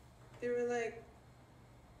 They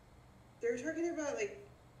were talking about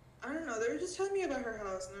I don't know. They were just telling me about her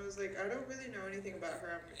house, and I was like, I don't really know anything about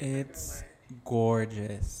her. It's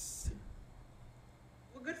gorgeous.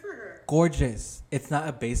 Well, good for her. Gorgeous. It's not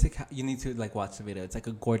a basic. You need to watch the video. It's like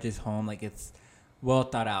a gorgeous home. Like it's well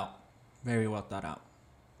thought out, very well thought out.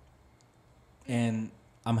 And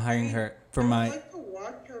I'm hiring her for my. I would like to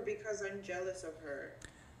watch her because I'm jealous of her.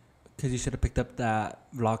 Because you should have picked up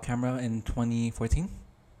that vlog camera in 2014.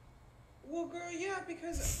 Well, girl, yeah,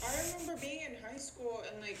 because I remember being in high school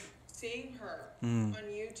and seeing her on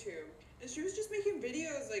YouTube, and she was just making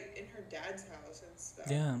videos in her dad's house and stuff.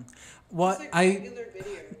 Yeah, well, regular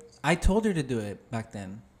videos. I told her to do it back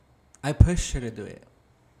then. I pushed her to do it.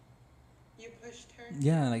 You pushed her?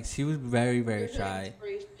 Yeah, she was very, very shy,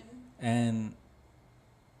 and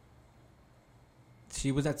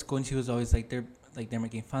she was at school and she was always they're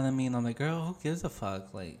making fun of me, and I'm like, girl, who gives a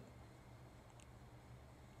fuck,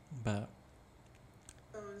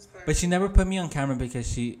 But she never put me on camera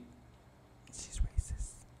because she's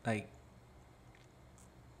racist.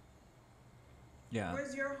 Yeah.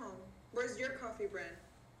 Where's your home? Where's your coffee brand?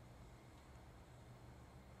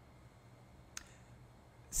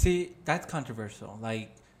 See, that's controversial.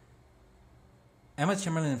 Emma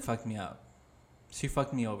Chamberlain fucked me up. She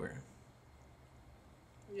fucked me over.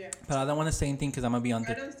 Yeah. But I don't want to say anything because I'm gonna be on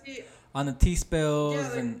the tea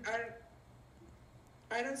spills and.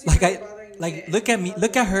 I don't see bothering to say look at me,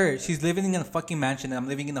 look at her. it. She's living in a fucking mansion and I'm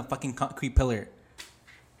living in a fucking concrete pillar.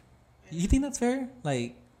 You think that's fair?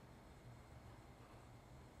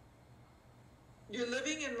 You're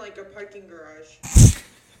living in a parking garage.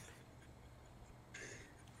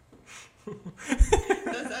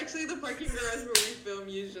 That's actually the parking garage where we film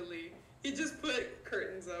usually. He just put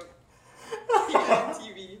curtains up. He had a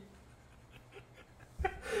TV.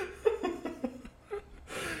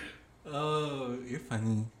 Oh, you're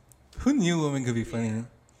funny. Who knew women could be funny? Yeah.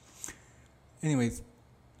 Anyways,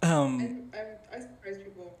 I surprise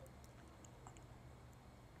people.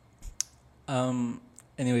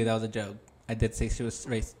 Anyway, that was a joke. I did say she was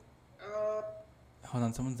racist. Hold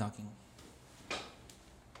on, someone's knocking.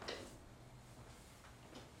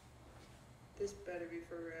 This better be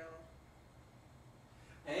for real.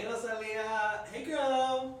 Hey, Rosalia. Hey,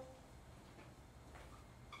 girl.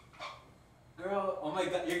 Girl, oh my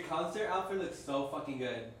God, your concert outfit looks so fucking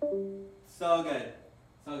good. So good.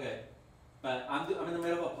 So good. But I'm in the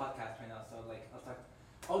middle of a podcast right now, so I'll talk.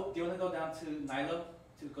 Oh, do you want to go down to Nilo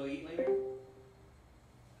to go eat later?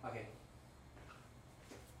 Okay.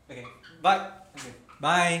 Okay. Bye. Okay.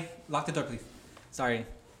 Bye. Lock the door, please. Sorry.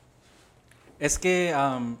 Es que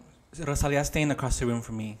Rosalia's staying across the room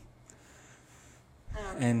from me.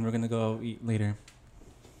 And we're gonna go eat later.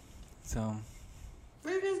 So.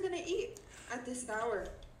 Where are you guys gonna eat at this hour?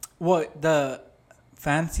 Well, the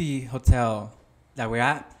fancy hotel that we're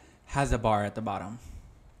at has a bar at the bottom.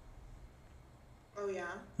 Oh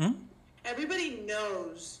yeah? Hmm? Everybody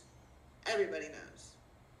knows.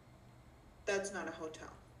 That's not a hotel.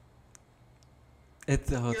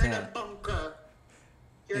 It's a hotel. You're in a bunker.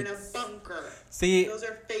 You're in a bunker. See, those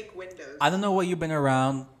are fake windows. I don't know what you've been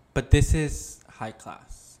around, but this is high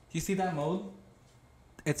class. You see that mold?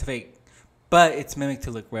 It's fake, but it's mimicked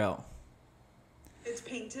to look real. It's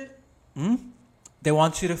painted. Hmm? They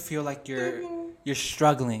want you to feel like you're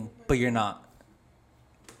struggling, but you're not.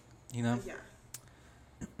 You know? Yeah.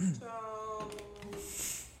 So,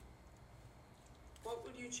 what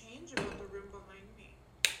would you change about the room behind me?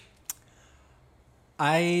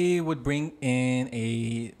 I would bring in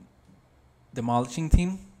a demolishing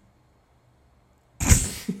team.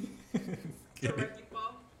 The wrecking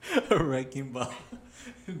ball? A wrecking ball.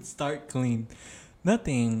 And start clean.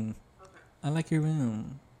 Nothing. Okay. I like your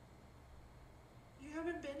room. You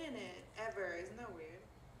haven't been in it ever. Isn't that weird?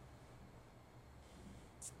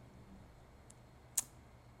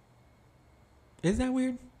 Is that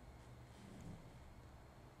weird?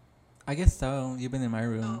 I guess so. You've been in my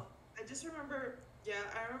room. Oh, I just remember. Yeah,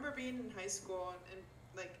 I remember being in high school and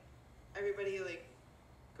like everybody like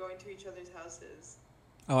going to each other's houses.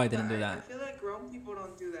 Oh, I didn't do I that. feel like grown people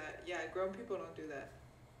don't do that. Yeah, grown people don't do that.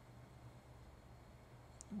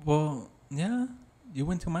 Well, yeah. You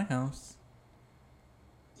went to my house.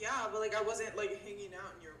 Yeah, but like I wasn't like hanging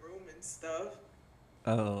out in your room and stuff.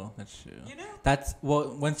 Oh, that's true. You know? That's,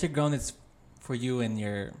 well, once you're grown, it's for you and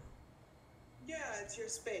your... Yeah, it's your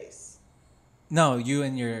space. No, you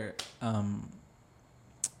and your,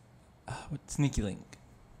 what, sneaky link.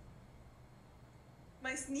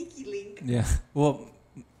 My sneaky link. Yeah. Well,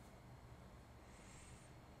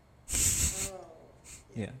 Oh.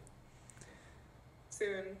 yeah.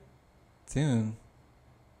 Soon. Soon.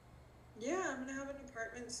 Yeah, I'm gonna have an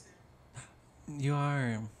apartment soon. You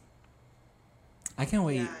are. I can't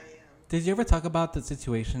wait. Yeah, I am. Did you ever talk about the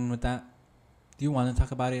situation with that? Do you want to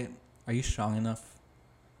talk about it? Are you strong enough?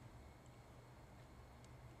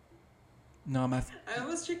 No, I'm asking. I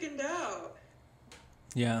almost chickened out.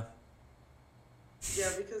 Yeah. Yeah,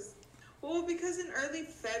 because in early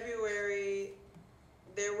February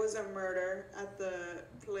there was a murder at the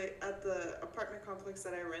apartment complex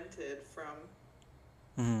that I rented from.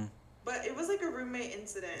 Mm-hmm. But it was like a roommate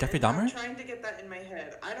incident. Jeffrey and I'm Dahmer? trying to get that in my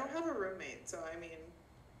head. I don't have a roommate, so I mean,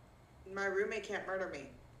 my roommate can't murder me.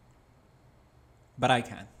 But I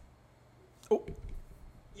can. Oh.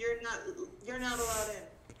 You're not allowed in,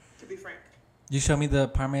 to be frank. You showed me the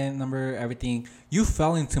apartment number, everything. You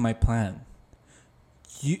fell into my plan.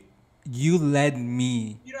 You led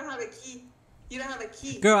me. You don't have a key. You don't have a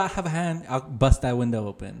key. Girl, I have a hand. I'll bust that window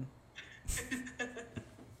open.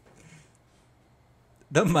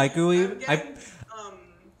 The microwave. I'm getting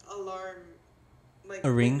alarm like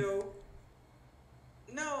A ring? window.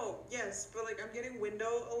 No, yes, but like I'm getting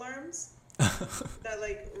window alarms that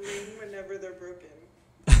like ring whenever they're broken.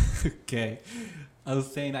 Okay. I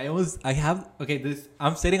was saying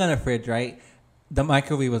I'm sitting on a fridge, right? The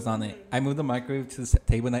microwave was on it. I moved the microwave to the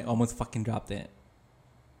table and I almost fucking dropped it.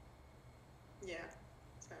 Yeah.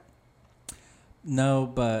 So. No,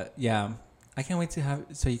 but yeah. I can't wait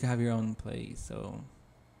so you can have your own place. So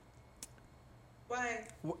Why?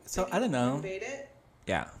 So Did I don't you know. invade it?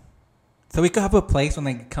 Yeah. So we could have a place when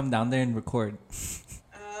I come down there and record.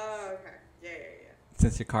 Oh, okay. Yeah.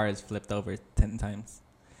 Since your car is flipped over 10 times.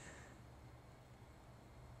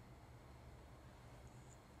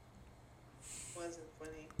 Wasn't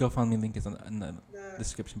funny. GoFundMe link is in the That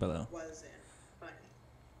description below. wasn't funny.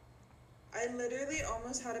 I literally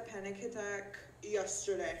almost had a panic attack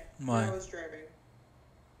yesterday Why? when I was driving.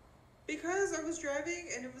 Because I was driving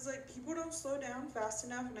and it was like people don't slow down fast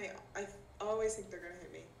enough, and I always think they're gonna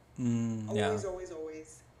hit me. Yeah.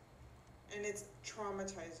 Always. And it's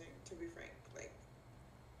traumatizing, to be frank. Like,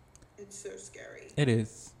 it's so scary. It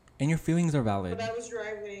is. And your feelings are valid. But I was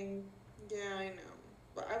driving. Yeah, I know.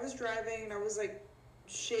 But I was driving and I was like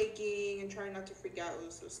shaking and trying not to freak out. It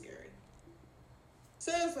was so scary.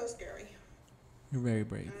 So scary. You're very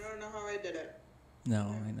brave. I don't know how I did it.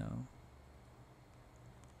 No, I know.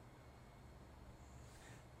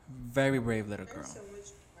 Very brave little girl. There's so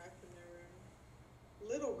much crap in the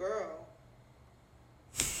room. Little girl.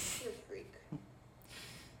 You're a freak.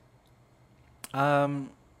 I'm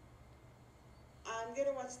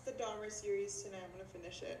gonna watch the Dahmer series tonight. I'm gonna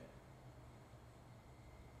finish it.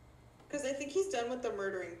 Because I think he's done with the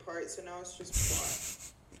murdering part, so now it's just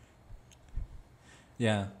plot.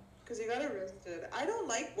 Yeah. Because he got arrested. I don't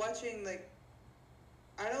like watching, like,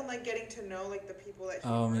 I don't like getting to know, like, the people that he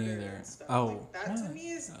Me murdered either. and stuff. Oh, like, that to what? me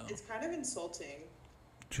is, Oh. it's kind of insulting.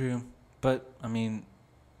 True. But, I mean,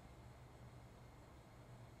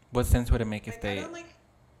 what sense would it make if Like, I they... don't like...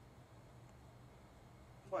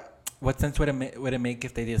 What? What sense would it make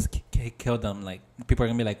if they just killed them? Like, people are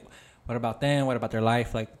going to be like, what about them? What about their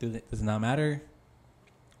life? Like, does it not matter?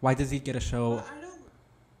 Why does he get a show? Well,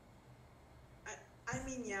 I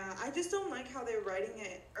mean, yeah. I just don't like how they're writing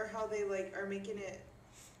it, or how they, like, are making it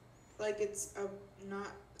like it's not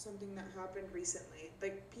something that happened recently.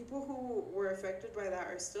 Like, people who were affected by that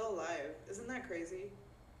are still alive. Isn't that crazy?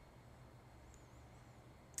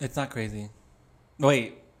 It's not crazy.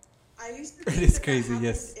 Wait. I used to It think is that crazy, happened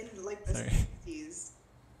yes. in like the Sorry.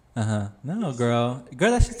 60s. No, girl.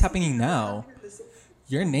 Girl, that shit's happening now. Happened in the 60s.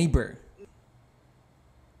 Your neighbor.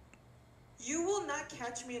 You will not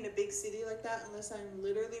catch me in a big city like that unless I'm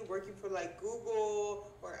literally working for like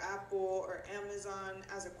Google or Apple or Amazon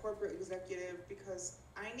as a corporate executive because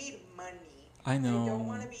I need money. I know. I don't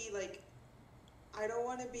want to be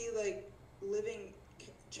like living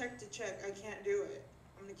check to check. I can't do it.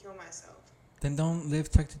 I'm gonna kill myself. Then don't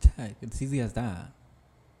live check to check. It's easy as that.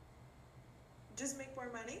 Just make more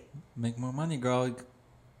money? Make more money, girl.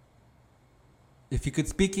 If you could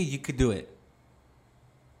speak it, you could do it.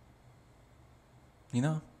 You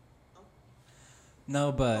know? Oh.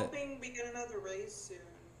 No, but... Hoping we get another raise soon.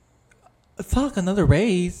 Fuck, another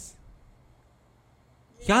raise?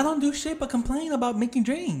 Yeah. Y'all don't do shit but complain about making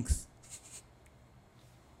drinks.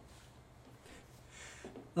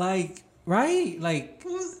 Like, right? Like,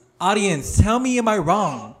 audience, tell me, am I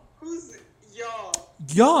wrong? Who's y'all?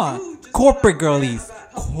 Y'all. Corporate girlies.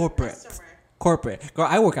 Corporate. Girl,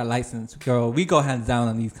 I work at license. Girl, we go hands down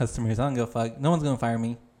on these customers. I don't give a fuck. No one's gonna fire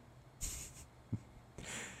me.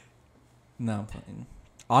 No, I'm playing.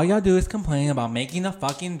 All y'all do is complain about making a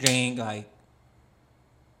fucking drink. Like,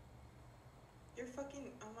 you're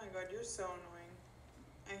fucking. Oh my god, you're so annoying.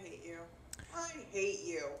 I hate you. I hate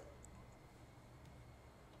you.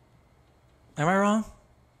 am I wrong?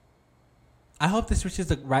 I hope this reaches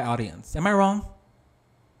the right audience. Am I wrong?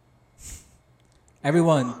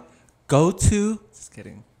 Everyone, go to. Just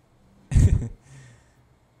kidding.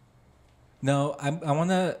 No, I want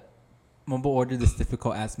to mobile order this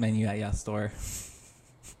difficult ass menu at your store.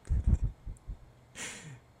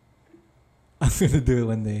 I'm gonna do it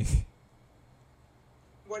one day.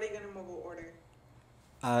 What are you gonna mobile order?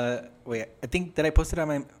 Wait. I think did I post it on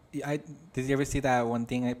my? Did you ever see that one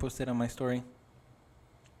thing I posted on my story?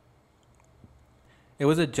 It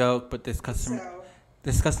was a joke, but this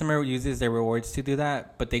customer uses their rewards to do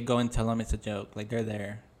that, but they go and tell them it's a joke. Like they're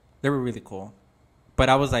there. They were really cool, but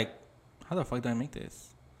I was like, how the fuck do I make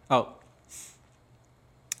this? Oh.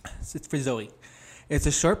 It's for Zoe. It's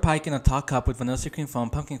a short pike in a tall cup with vanilla cream foam,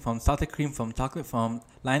 pumpkin foam, salted cream foam, chocolate foam,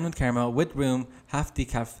 lined with caramel, with room, half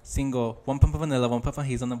decaf, single, 1 pump of vanilla, 1 pump of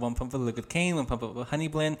hazelnut, 1 pump of liquid cane, 1 pump of honey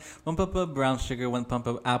blend, 1 pump of brown sugar, 1 pump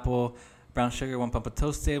of apple, brown sugar, 1 pump of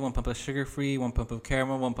toasted, 1 pump of sugar-free, 1 pump of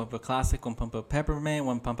caramel, 1 pump of classic, 1 pump of peppermint,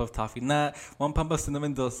 1 pump of toffee nut, 1 pump of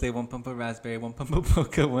cinnamon dulce, 1 pump of raspberry, 1 pump of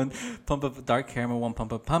mocha, 1 pump of dark caramel, 1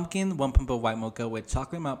 pump of pumpkin, 1 pump of white mocha with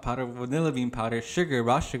chocolate malt powder, vanilla bean powder, sugar,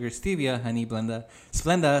 raw sugar, stevia, honey,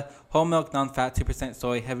 Splenda, whole milk, non-fat, 2%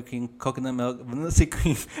 soy, heavy cream, coconut milk, vanilla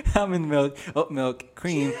cream, almond milk, oat milk,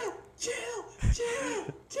 cream. Chill.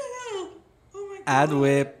 Oh my god. Add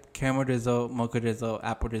whip. Caramel drizzle, mocha drizzle,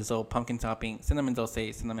 apple drizzle, pumpkin topping, cinnamon dulce,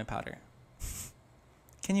 cinnamon powder.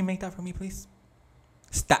 Can you make that for me, please?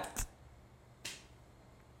 Stat.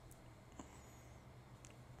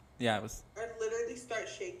 Yeah, it was. I literally start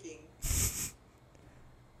shaking.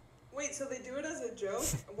 Wait, so they do it as a joke?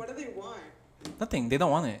 What do they want? Nothing. They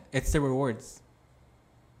don't want it. It's their rewards.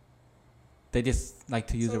 They just like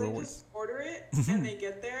to use so their they rewards. Just order it and they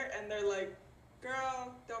get there and they're like,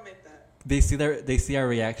 "Girl, don't make that." They see our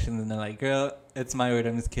reaction and they're like, "Girl, it's my order.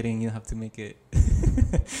 I'm just kidding. You don't have to make it."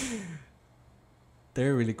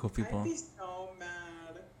 They're really cool people. I'd be so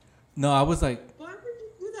mad. No, I was like, why would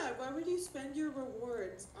you do that? Why would you spend your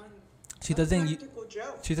rewards on she a doesn't practical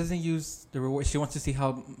joke? She doesn't use the reward. She wants to see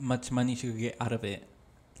how much money she could get out of it.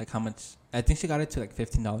 Like how much? I think she got it to like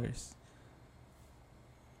 $15.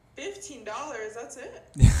 $15? That's it?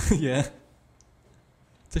 Yeah.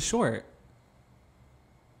 It's a short.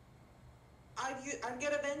 I'd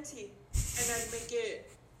get a venti and I'd make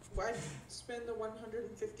it. I'd spend the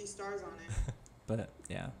 150 stars on it. But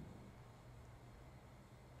yeah.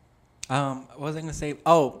 What was I gonna say?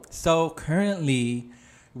 Oh, so currently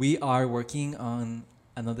we are working on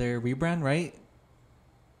another rebrand, right?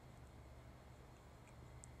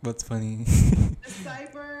 What's funny? The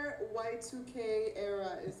cyber Y2K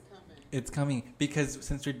era is coming. It's coming because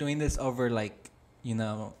since we're doing this over like,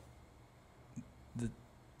 the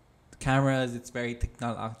cameras, it's very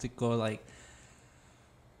technological. Like,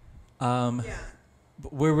 Yeah.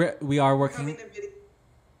 we are working.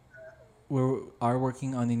 We are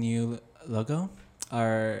working on a new logo.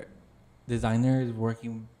 Our designer is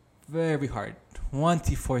working very hard,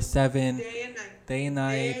 24/7, day and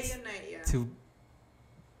night, yeah. to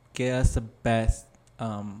get us the best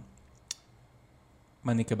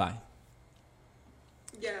money could buy.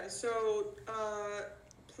 Yeah. So,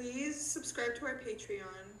 please subscribe to our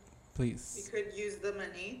Patreon. Please. We could use the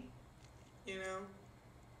money,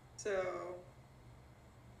 So,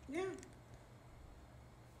 Yeah.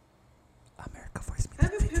 America forced me. I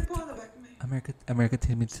have a pimple on the back of my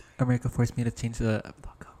head. America forced me to change the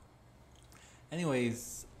logo.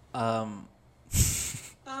 Anyways,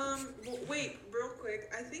 Wait, real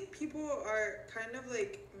quick. I think people are kind of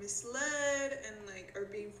like misled and like are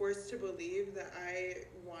being forced to believe that I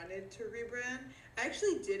wanted to rebrand. I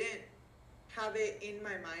actually didn't have it in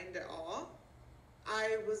my mind at all.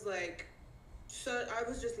 I was like, so I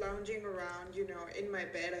was just lounging around, in my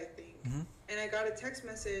bed, I think. Mm-hmm. And I got a text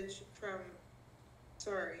message from,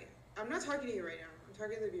 sorry, I'm not talking to you right now. I'm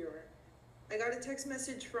talking to the viewer. I got a text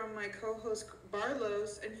message from my co-host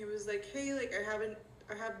Barlos, and he was like, "Hey, like I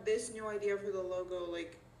have this new idea for the logo.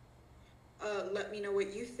 Like, let me know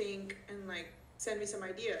what you think, and like send me some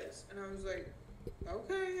ideas." And I was like,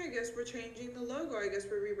 "Okay, I guess we're changing the logo. I guess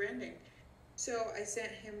we're rebranding." So I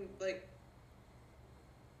sent him like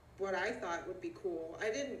what I thought would be cool.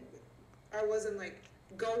 I wasn't like,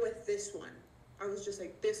 go with this one. I was just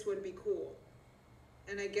like, this would be cool.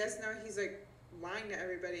 And I guess now he's like lying to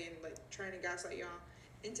everybody and like trying to gaslight y'all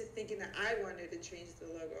into thinking that I wanted to change the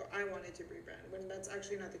logo. I wanted to rebrand, when that's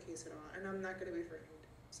actually not the case at all. And I'm not going to be framed.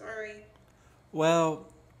 Sorry. well,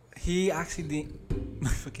 he actually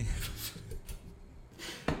fucking.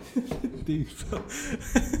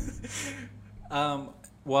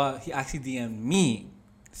 Well, he actually DM'd me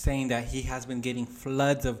saying that he has been getting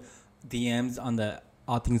floods of DMs on the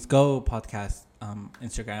All Things Go podcast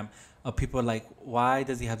Instagram of people like, why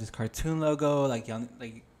does he have this cartoon logo? Like,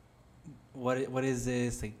 what is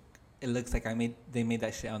this? Like, it looks like they made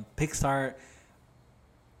that shit on Pixar.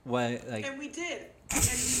 What, like? And we did.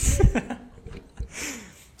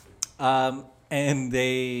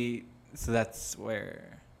 So that's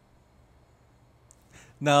where.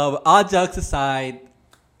 No, but all jokes aside,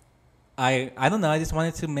 I don't know. I just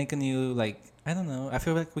wanted to make a new, like, I don't know. I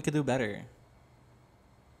feel like we could do better.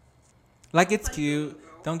 Like, it's cute.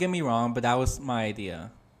 Don't get me wrong, but that was my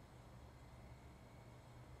idea.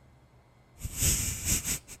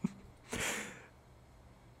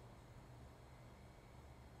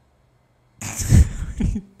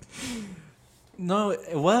 No,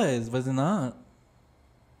 it was it not?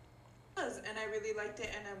 It was, and I really liked it,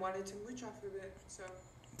 and I wanted to mooch off of it.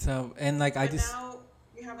 So, and like, but now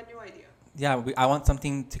we have a new idea. Yeah, I want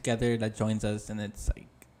something together that joins us, and it's like.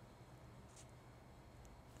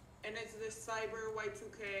 And it's this cyber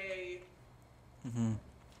Y2K moment.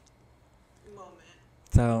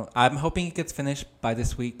 So I'm hoping it gets finished by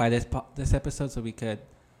this week, by this episode, so we could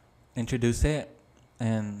introduce it,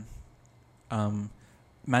 and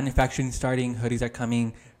manufacturing starting. Hoodies are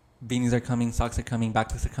coming, beanies are coming, socks are coming,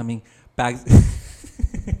 backpacks are coming, bags.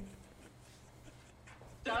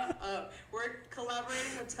 Shut up. We're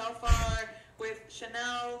collaborating with Telfar, with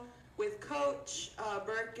Chanel, with Coach,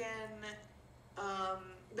 Birkin,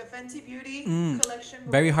 the Fenty Beauty collection.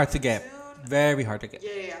 Very hard to get. Soon. Very hard to get.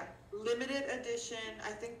 Yeah. Limited edition.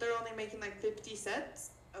 I think they're only making like 50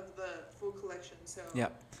 sets of the full collection. So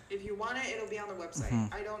if you want it, it'll be on the website.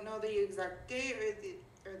 Mm-hmm. I don't know the exact date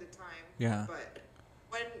or the time. Yeah. But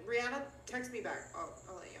when Rihanna texts me back, I'll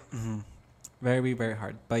let you know. Mm-hmm. Very, very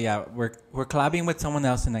hard. But yeah, we're collabing with someone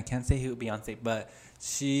else, and I can't say who, Beyonce, but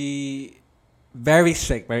she very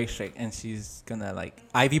strict, and she's gonna like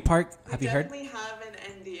Ivy Park. Have you heard? We definitely have an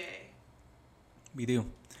NDA. We do.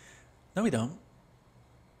 No, we don't.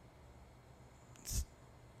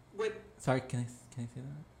 Sorry, can I say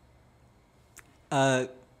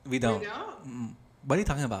that? We don't. We don't? Mm-mm. What are you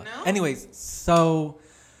talking about? No? Anyways, so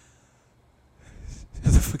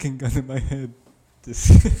there's a fucking gun in my head.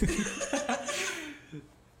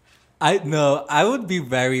 I would be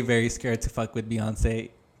very, very scared to fuck with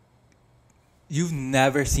Beyonce. You've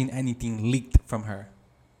never seen anything leaked from her.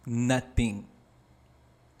 Nothing.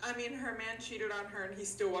 I mean, her man cheated on her and he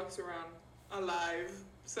still walks around alive.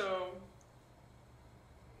 So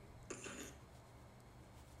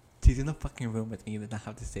she's in the fucking room with me. You did not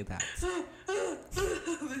have to say that.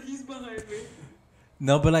 He's behind me.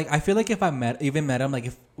 No, but like, I feel like if I met him,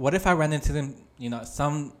 like, what if I ran into them,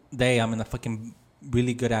 someday I'm in a fucking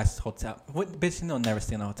really good ass hotel. What bitch, never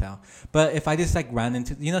stay in a hotel. But if I just like ran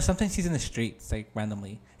into, sometimes she's in the streets, like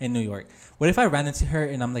randomly in New York. What if I ran into her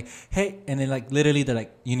and I'm like, hey, and then like literally they're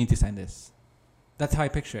like, you need to sign this. That's how I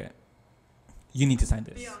picture it. You need to sign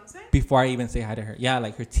this. Beyonce? Before I even say hi to her. Yeah,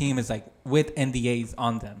 like her team is like with NDAs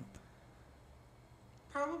on them.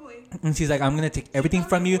 Probably. And she's like, I'm going to take everything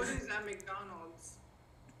from you.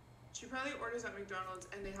 She probably orders at McDonald's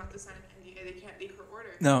and they have to sign an NDA. They can't leak her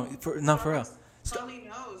order. No, for real. Probably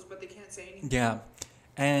knows, but they can't say anything. Yeah.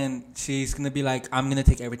 And she's gonna be like, I'm gonna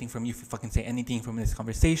take everything from you if you fucking say anything from this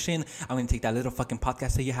conversation. I'm gonna take that little fucking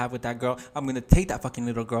podcast that you have with that girl. I'm gonna take that fucking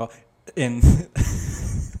little girl and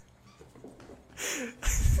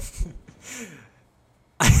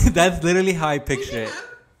that's literally how I picture it.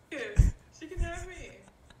 She can have me.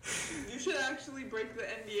 You should actually break the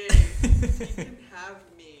NDA. She can have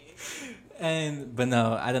me. But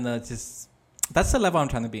no, I don't know. It's just that's the level I'm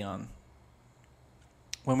trying to be on.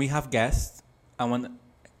 When we have guests,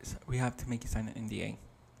 we have to make you sign an NDA.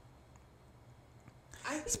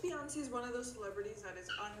 I think Beyonce is one of those celebrities that is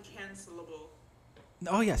uncancelable.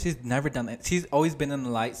 Oh yeah, she's never done it. She's always been in the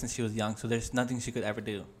light since she was young, so there's nothing she could ever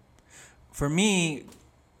do. For me,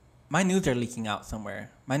 my nudes are leaking out somewhere.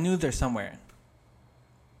 My nudes are somewhere.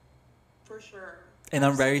 For sure. And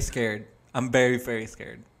I'm very scared. I'm very, very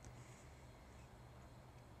scared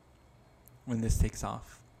when this takes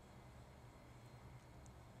off.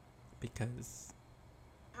 Because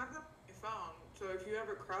I have that on my phone, so if you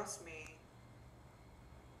ever cross me,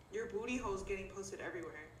 your booty hole's getting posted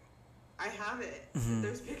everywhere. I have it. Mm-hmm.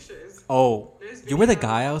 There's pictures. Oh, you were the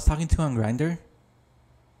guy I was talking to on Grindr?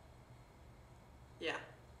 Yeah.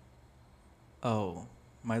 Oh,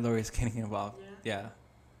 my lawyer's getting involved. Yeah.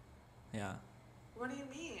 What do you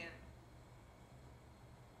mean?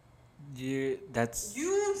 You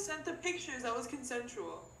sent the pictures. That was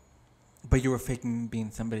consensual. But you were faking being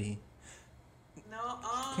somebody. No.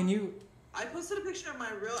 Can you? I posted a picture of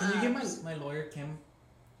my real. Can you get my lawyer, Kim?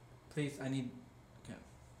 Please, I need. Okay.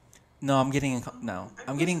 No, I'm getting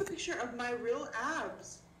I'm getting a picture of my real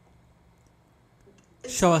abs.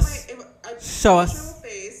 Show us. Show us.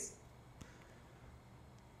 Face.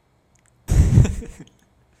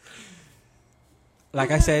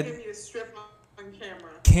 Like I said, give you a strip on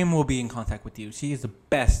camera. Kim will be in contact with you. She is the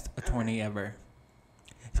best attorney ever.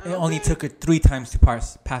 It only took her 3 times to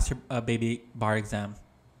pass her baby bar exam.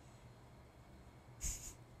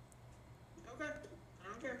 Okay, I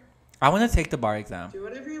don't care. I want to take the bar exam. Do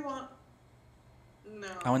whatever you want. No.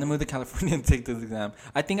 I want to move to California and take this exam.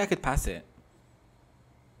 I think I could pass it.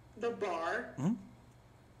 The bar? Mm-hmm.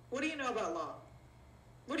 What do you know about law?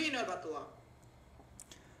 What do you know about the law?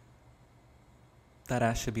 That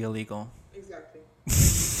ass should be illegal. Exactly.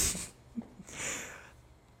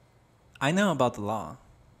 I know about the law.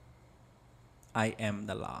 I am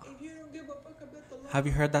the law. If you don't give a fuck about the law. Have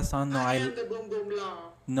you heard that song? No, I am the boom boom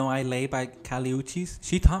law. No, I Lay by Kali Uchis.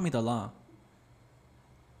 She taught me the law.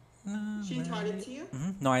 She taught it to you?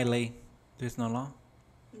 Mm-hmm. No, I Lay. There's no law.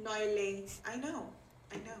 No, I Lay. I know.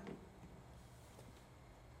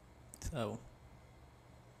 So.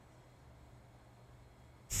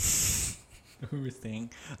 Who was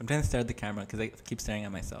saying? I'm trying to stare at the camera because I keep staring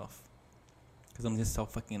at myself. Because I'm just so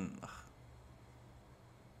fucking.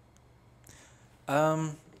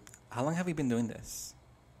 How long have we been doing this?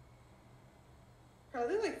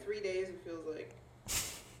 Probably like 3 days, it feels like.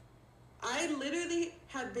 I literally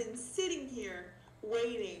have been sitting here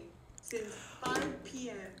waiting since 5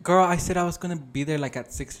 p.m. Girl, I said I was going to be there like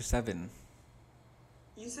at 6 or 7.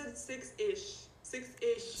 You said 6-ish.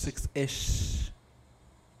 6-ish. 6-ish.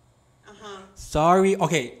 Uh-huh. Sorry.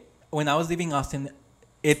 Okay, when I was leaving Austin,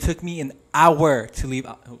 it took me an hour to leave.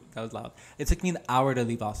 Oh, that was loud. It took me an hour to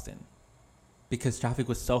leave Austin because traffic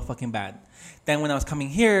was so fucking bad. Then when I was coming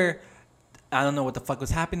here, I don't know what the fuck was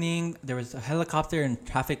happening. There was a helicopter and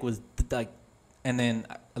traffic was like, and then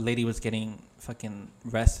a lady was getting fucking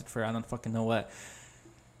arrested for I don't fucking know what.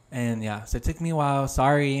 And yeah, so it took me a while.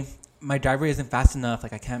 Sorry, my driver isn't fast enough.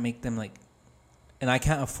 Like I can't make them like, and I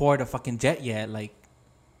can't afford a fucking jet yet. Like.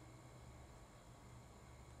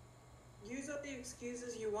 Use up the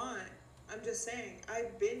excuses you want. I'm just saying,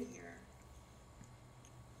 I've been here.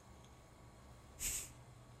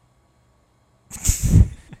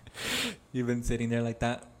 You've been sitting there like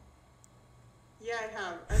that? Yeah, I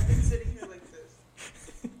have. I've been sitting here like this.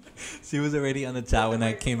 She was already on the chat when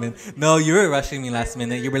I came in. No, you were rushing me last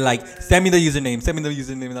minute. You were like, send me the username.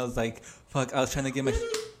 And I was like, fuck, I was trying to get my...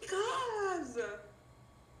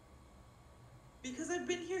 Because I've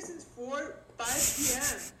been here since 5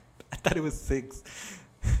 p.m. I thought it was 6.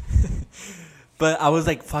 But I was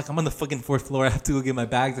like, fuck, I'm on the fucking 4th floor. I have to go get my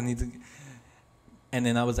bags. I need to... And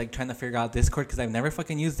then I was like trying to figure out Discord because I've never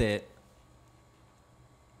fucking used it.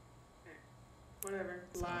 Whatever.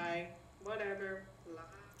 Lie. Whatever. Lie.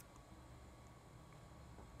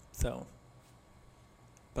 So.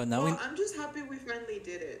 But now I'm just happy we finally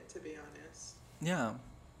did it, to be honest. Yeah.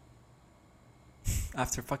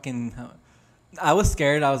 After fucking... I was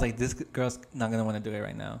scared. I was like, this girl's not going to want to do it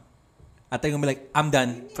right now. I think I'm going to be like, I'm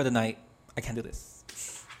done for the night. I can't do this.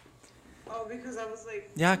 Oh, because I was like...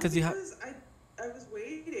 Yeah, because you have... I was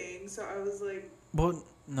waiting, so I was like, Well,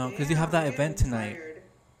 no, because you have that I'm event getting tonight. tired.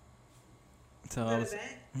 So That I was.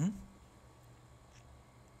 event? Hmm?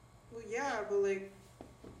 Well, yeah, but like,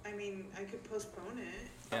 I mean, I could postpone it.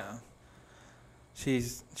 Yeah.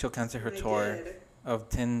 She'll cancel her And I tour did. of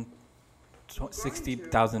I'm going to.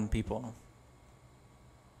 60,000 people.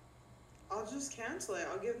 I'll just cancel it.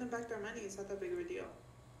 I'll give them back their money. It's not that big of a deal.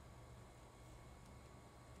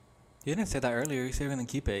 You didn't say that earlier. You said you were gonna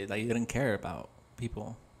keep it. Like you didn't care about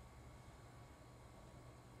people.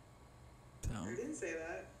 So I didn't say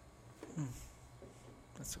that.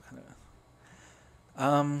 that's kind of.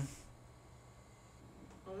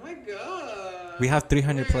 Oh my god. We have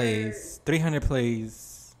 300 Where- plays. 300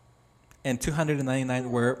 plays, and 299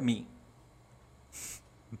 were me.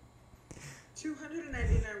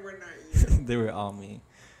 299 were not you. They were all me.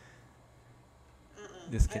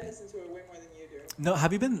 Uh-uh. Just I kidding. listen to it way more than you do. No,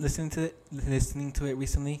 have you been listening to it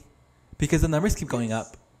recently? Because the numbers keep going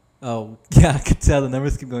up. Oh, yeah, I could tell the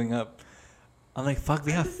numbers keep going up. I'm like, fuck,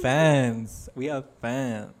 we have fans. We have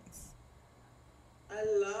fans. I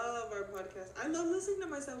love our podcast. I love listening to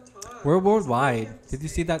myself talk. We're That's all I worldwide. have to Did you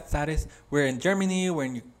say. see that status? We're in Germany.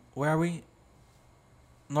 Where are we?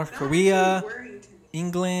 North Not Korea, actually worrying to me.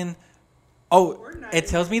 England. Oh, We're not it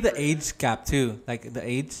tells in me the Korea. age gap too. Like the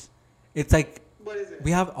age. It's like What is it?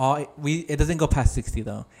 we have all. It doesn't go past 60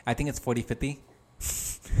 though. I think it's 40, 50.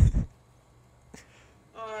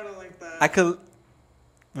 Oh, I don't like that.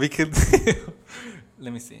 We could.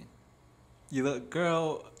 Let me see. You look,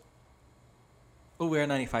 girl. Oh, we're at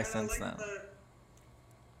 95 I don't cents like now. that.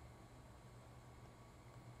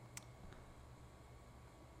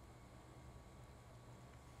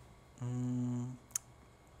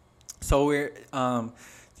 So we're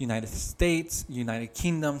United States, United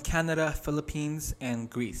Kingdom, Canada, Philippines, and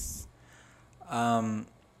Greece.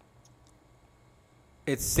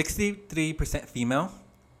 It's 63% female,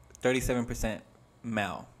 37%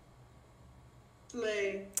 male.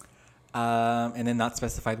 Slay. And then not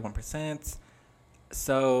specified 1%.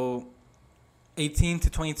 So 18 to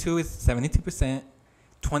 22 is 72%,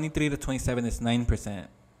 23 to 27 is 9%,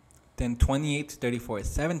 then 28 to 34 is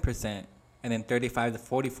 7%, and then 35 to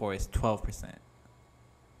 44 is 12%.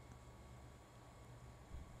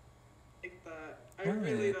 Like that. I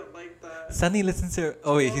really don't like that. Sunny listens to.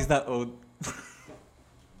 Oh wait, he's not old.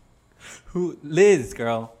 Who? Liz,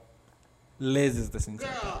 girl. Liz is listening to the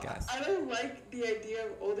Girl, podcast. I don't like the idea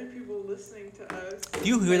of older people listening to us. Do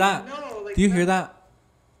you hear Like, that? No, like Do you hear that?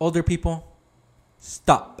 Older people, Oh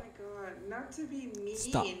stop. my god, not to be mean.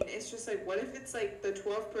 Stop. It's just like, what if it's like the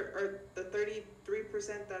 12 or the 33%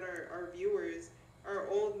 that are our viewers are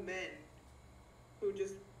old men who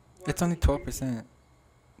just. It's watch only TV? 12%.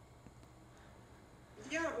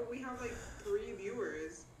 Yeah, but we have like 3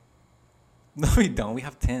 viewers. No, we don't. We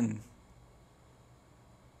have 10.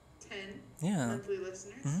 10 Yeah. monthly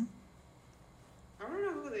listeners. Mm-hmm. I don't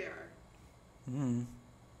know who they are. Mm.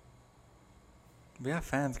 We have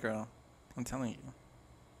fans, girl. I'm telling you.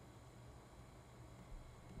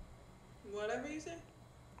 Whatever you say.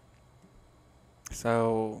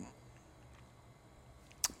 So,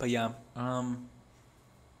 but yeah.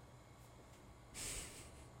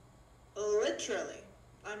 Literally,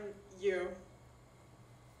 I'm you.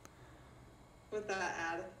 With that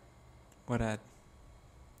ad. What ad?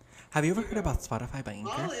 Have you ever heard about Spotify by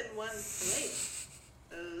Anchor? All in one place.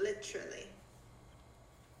 Literally.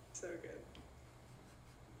 So good.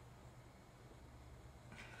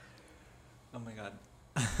 Oh my god.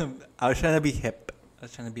 I was trying to be hip. I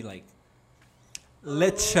was trying to be like,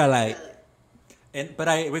 literally. But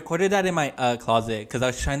I recorded that in my closet because I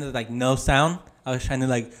was trying to like no sound. I was trying to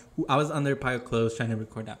like I was under pile of clothes trying to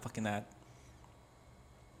record that fucking ad.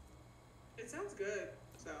 It sounds good.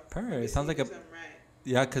 So. Purr, it maybe sounds like a- something right.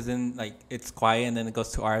 Yeah, because then like it's quiet and then it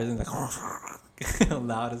goes to ours and it's like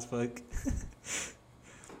loud as fuck.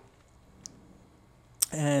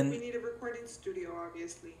 We And need a recording studio,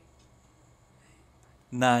 obviously.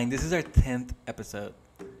 9. This is our 10th episode.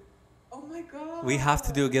 Oh my god. We have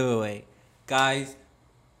to do a giveaway, guys.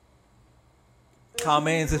 Let's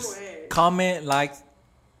Comment, do a giveaway. comment, like,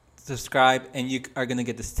 subscribe, and you are gonna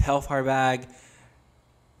get this Telfar bag.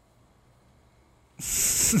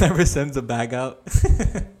 Never sends a bag out.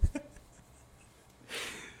 That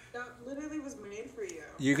literally was made for you.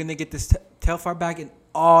 You're gonna get this Telfar bag and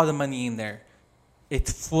all the money in there.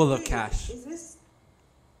 It's full of Wait, cash. Is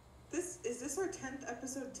this our 10th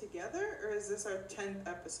episode together, or is this our 10th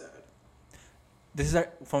episode? This is our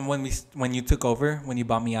from when you took over, when you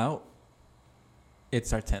bought me out.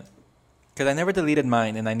 It's our 10th. Because I never deleted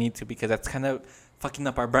mine, and I need to because that's kind of fucking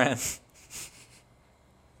up our brand.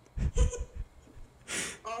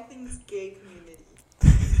 All things gay community.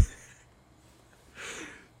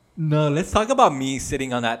 No, let's talk about me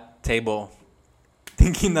sitting on that table,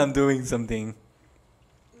 thinking I'm doing something.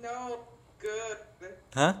 No, good.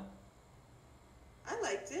 Huh? I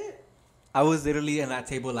liked it. I was literally at that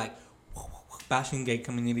table like bashing gay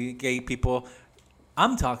community, gay people.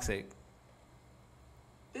 I'm toxic.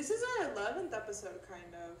 This is our 11th episode,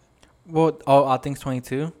 kind of. Well, All Things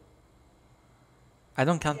 22. I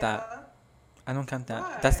don't count Yeah. that. I don't count that.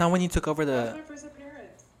 Why? That's not when you took over That was my first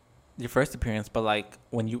appearance. your first appearance, but like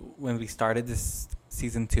when we started this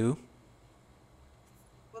season 2,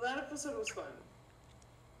 Well, that episode was fun.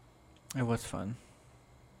 it was fun.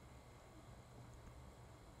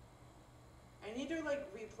 I need to like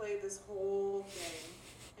replay this whole thing.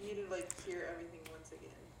 I need to like hear everything once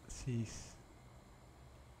again. Jeez.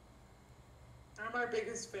 I'm our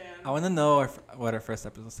biggest fan. I want to know what our first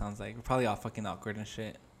episode sounds like. We're probably all fucking awkward and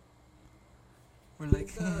shit. We're like,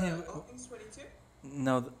 All Things 22?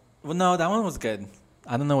 no, well, no, that one was good.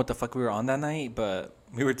 I don't know what the fuck we were on that night, but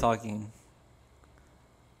we were talking.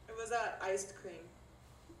 It was that iced cream.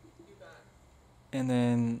 You bet. And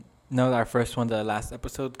then, no, our first one, the last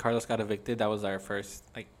episode, Carlos got evicted. That was our first,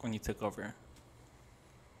 like, when you took over.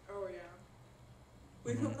 Oh yeah.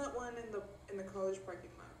 We filmed that one in the college parking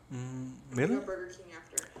lot. Really? We got Burger King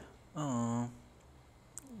after. Oh,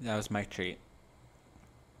 that was my treat.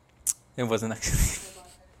 It wasn't actually,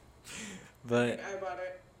 but I bought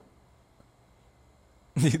it.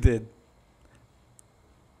 you did.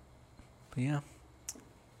 But yeah.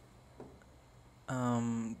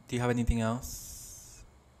 Do you have anything else?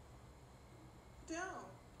 Don't.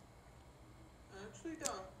 I actually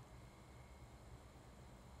don't.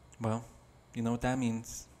 Well, you know what that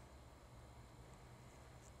means.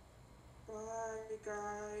 Bye,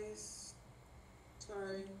 guys.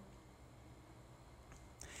 Sorry.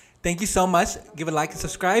 Thank you so much. Give a like and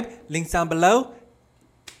subscribe. Links down below.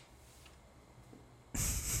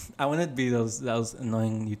 I want to be those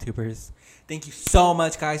annoying YouTubers. Thank you so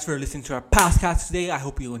much, guys, for listening to our podcast today. I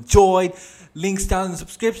hope you enjoyed. Links down in the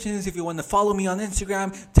subscriptions if you want to follow me on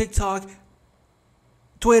Instagram, TikTok,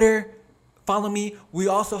 Twitter. Follow me. We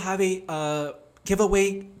also have a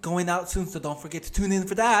giveaway going out soon, so don't forget to tune in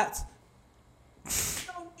for that.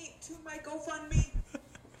 Donate to my GoFundMe.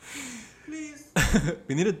 Please.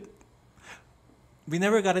 We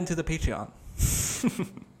never got into the Patreon.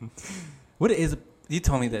 What is? You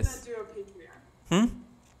told me this. We can't do a Patreon.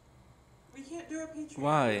 We can't do a Patreon.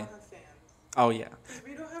 Why? We don't have fans. Oh yeah. 'Cause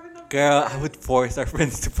we don't have enough. Girl, fans. I would force our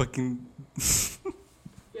friends to fucking.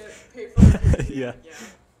 Yeah, pay for the Patreon. Yeah. Yeah.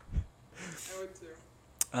 I would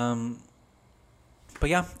too. But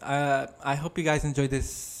yeah, I hope you guys enjoyed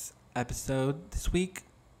this episode this week.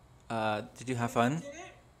 Did you have fun? If you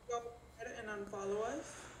didn't, go ahead and unfollow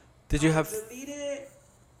us. Did you have? Delete it.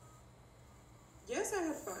 Yes, I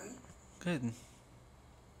had fun. Good.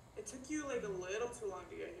 It took you like a little too long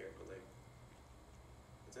to get here, but like,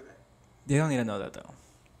 it's okay. They don't need to know that though.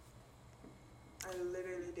 I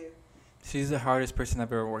literally do. She's the hardest person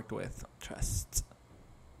I've ever worked with. Trust.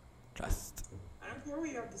 I don't care what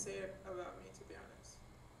you have to say about me, to be honest.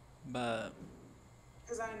 But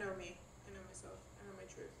Because I know me. I know myself. I know my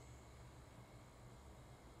truth.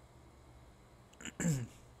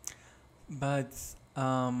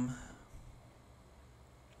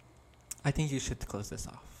 I think you should close this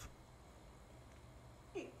off.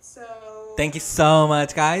 Right, so. Thank you so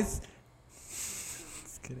much, guys.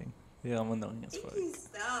 Just kidding. Yeah, I'm annoying as fuck. Thank you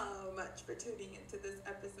so much for tuning into this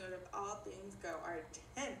episode of All Things Go, our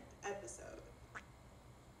 10th episode.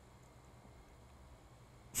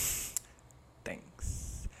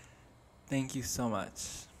 Thanks. Thank you so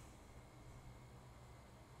much.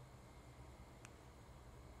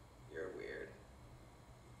 You're weird.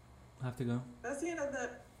 I have to go. That's the end of the.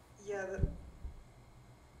 Yeah,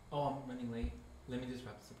 Oh, I'm running late. Let me just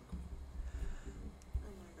wrap this up.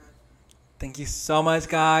 oh my god. Thank you so much,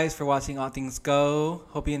 guys, for watching All Things Go.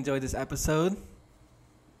 Hope you enjoyed this episode.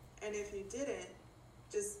 And if you didn't,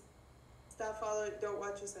 just stop following. Don't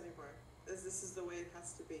watch us anymore. This is the way it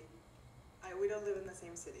has to be. We don't live in the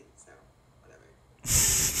same city, so whatever.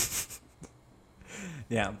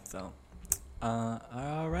 Yeah, so.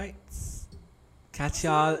 All right. Catch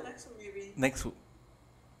I'll y'all see you in the next one, maybe.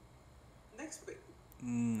 next week. Next week.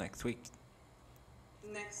 Next week.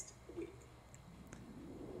 Next week.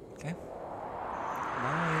 Okay.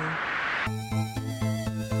 Bye.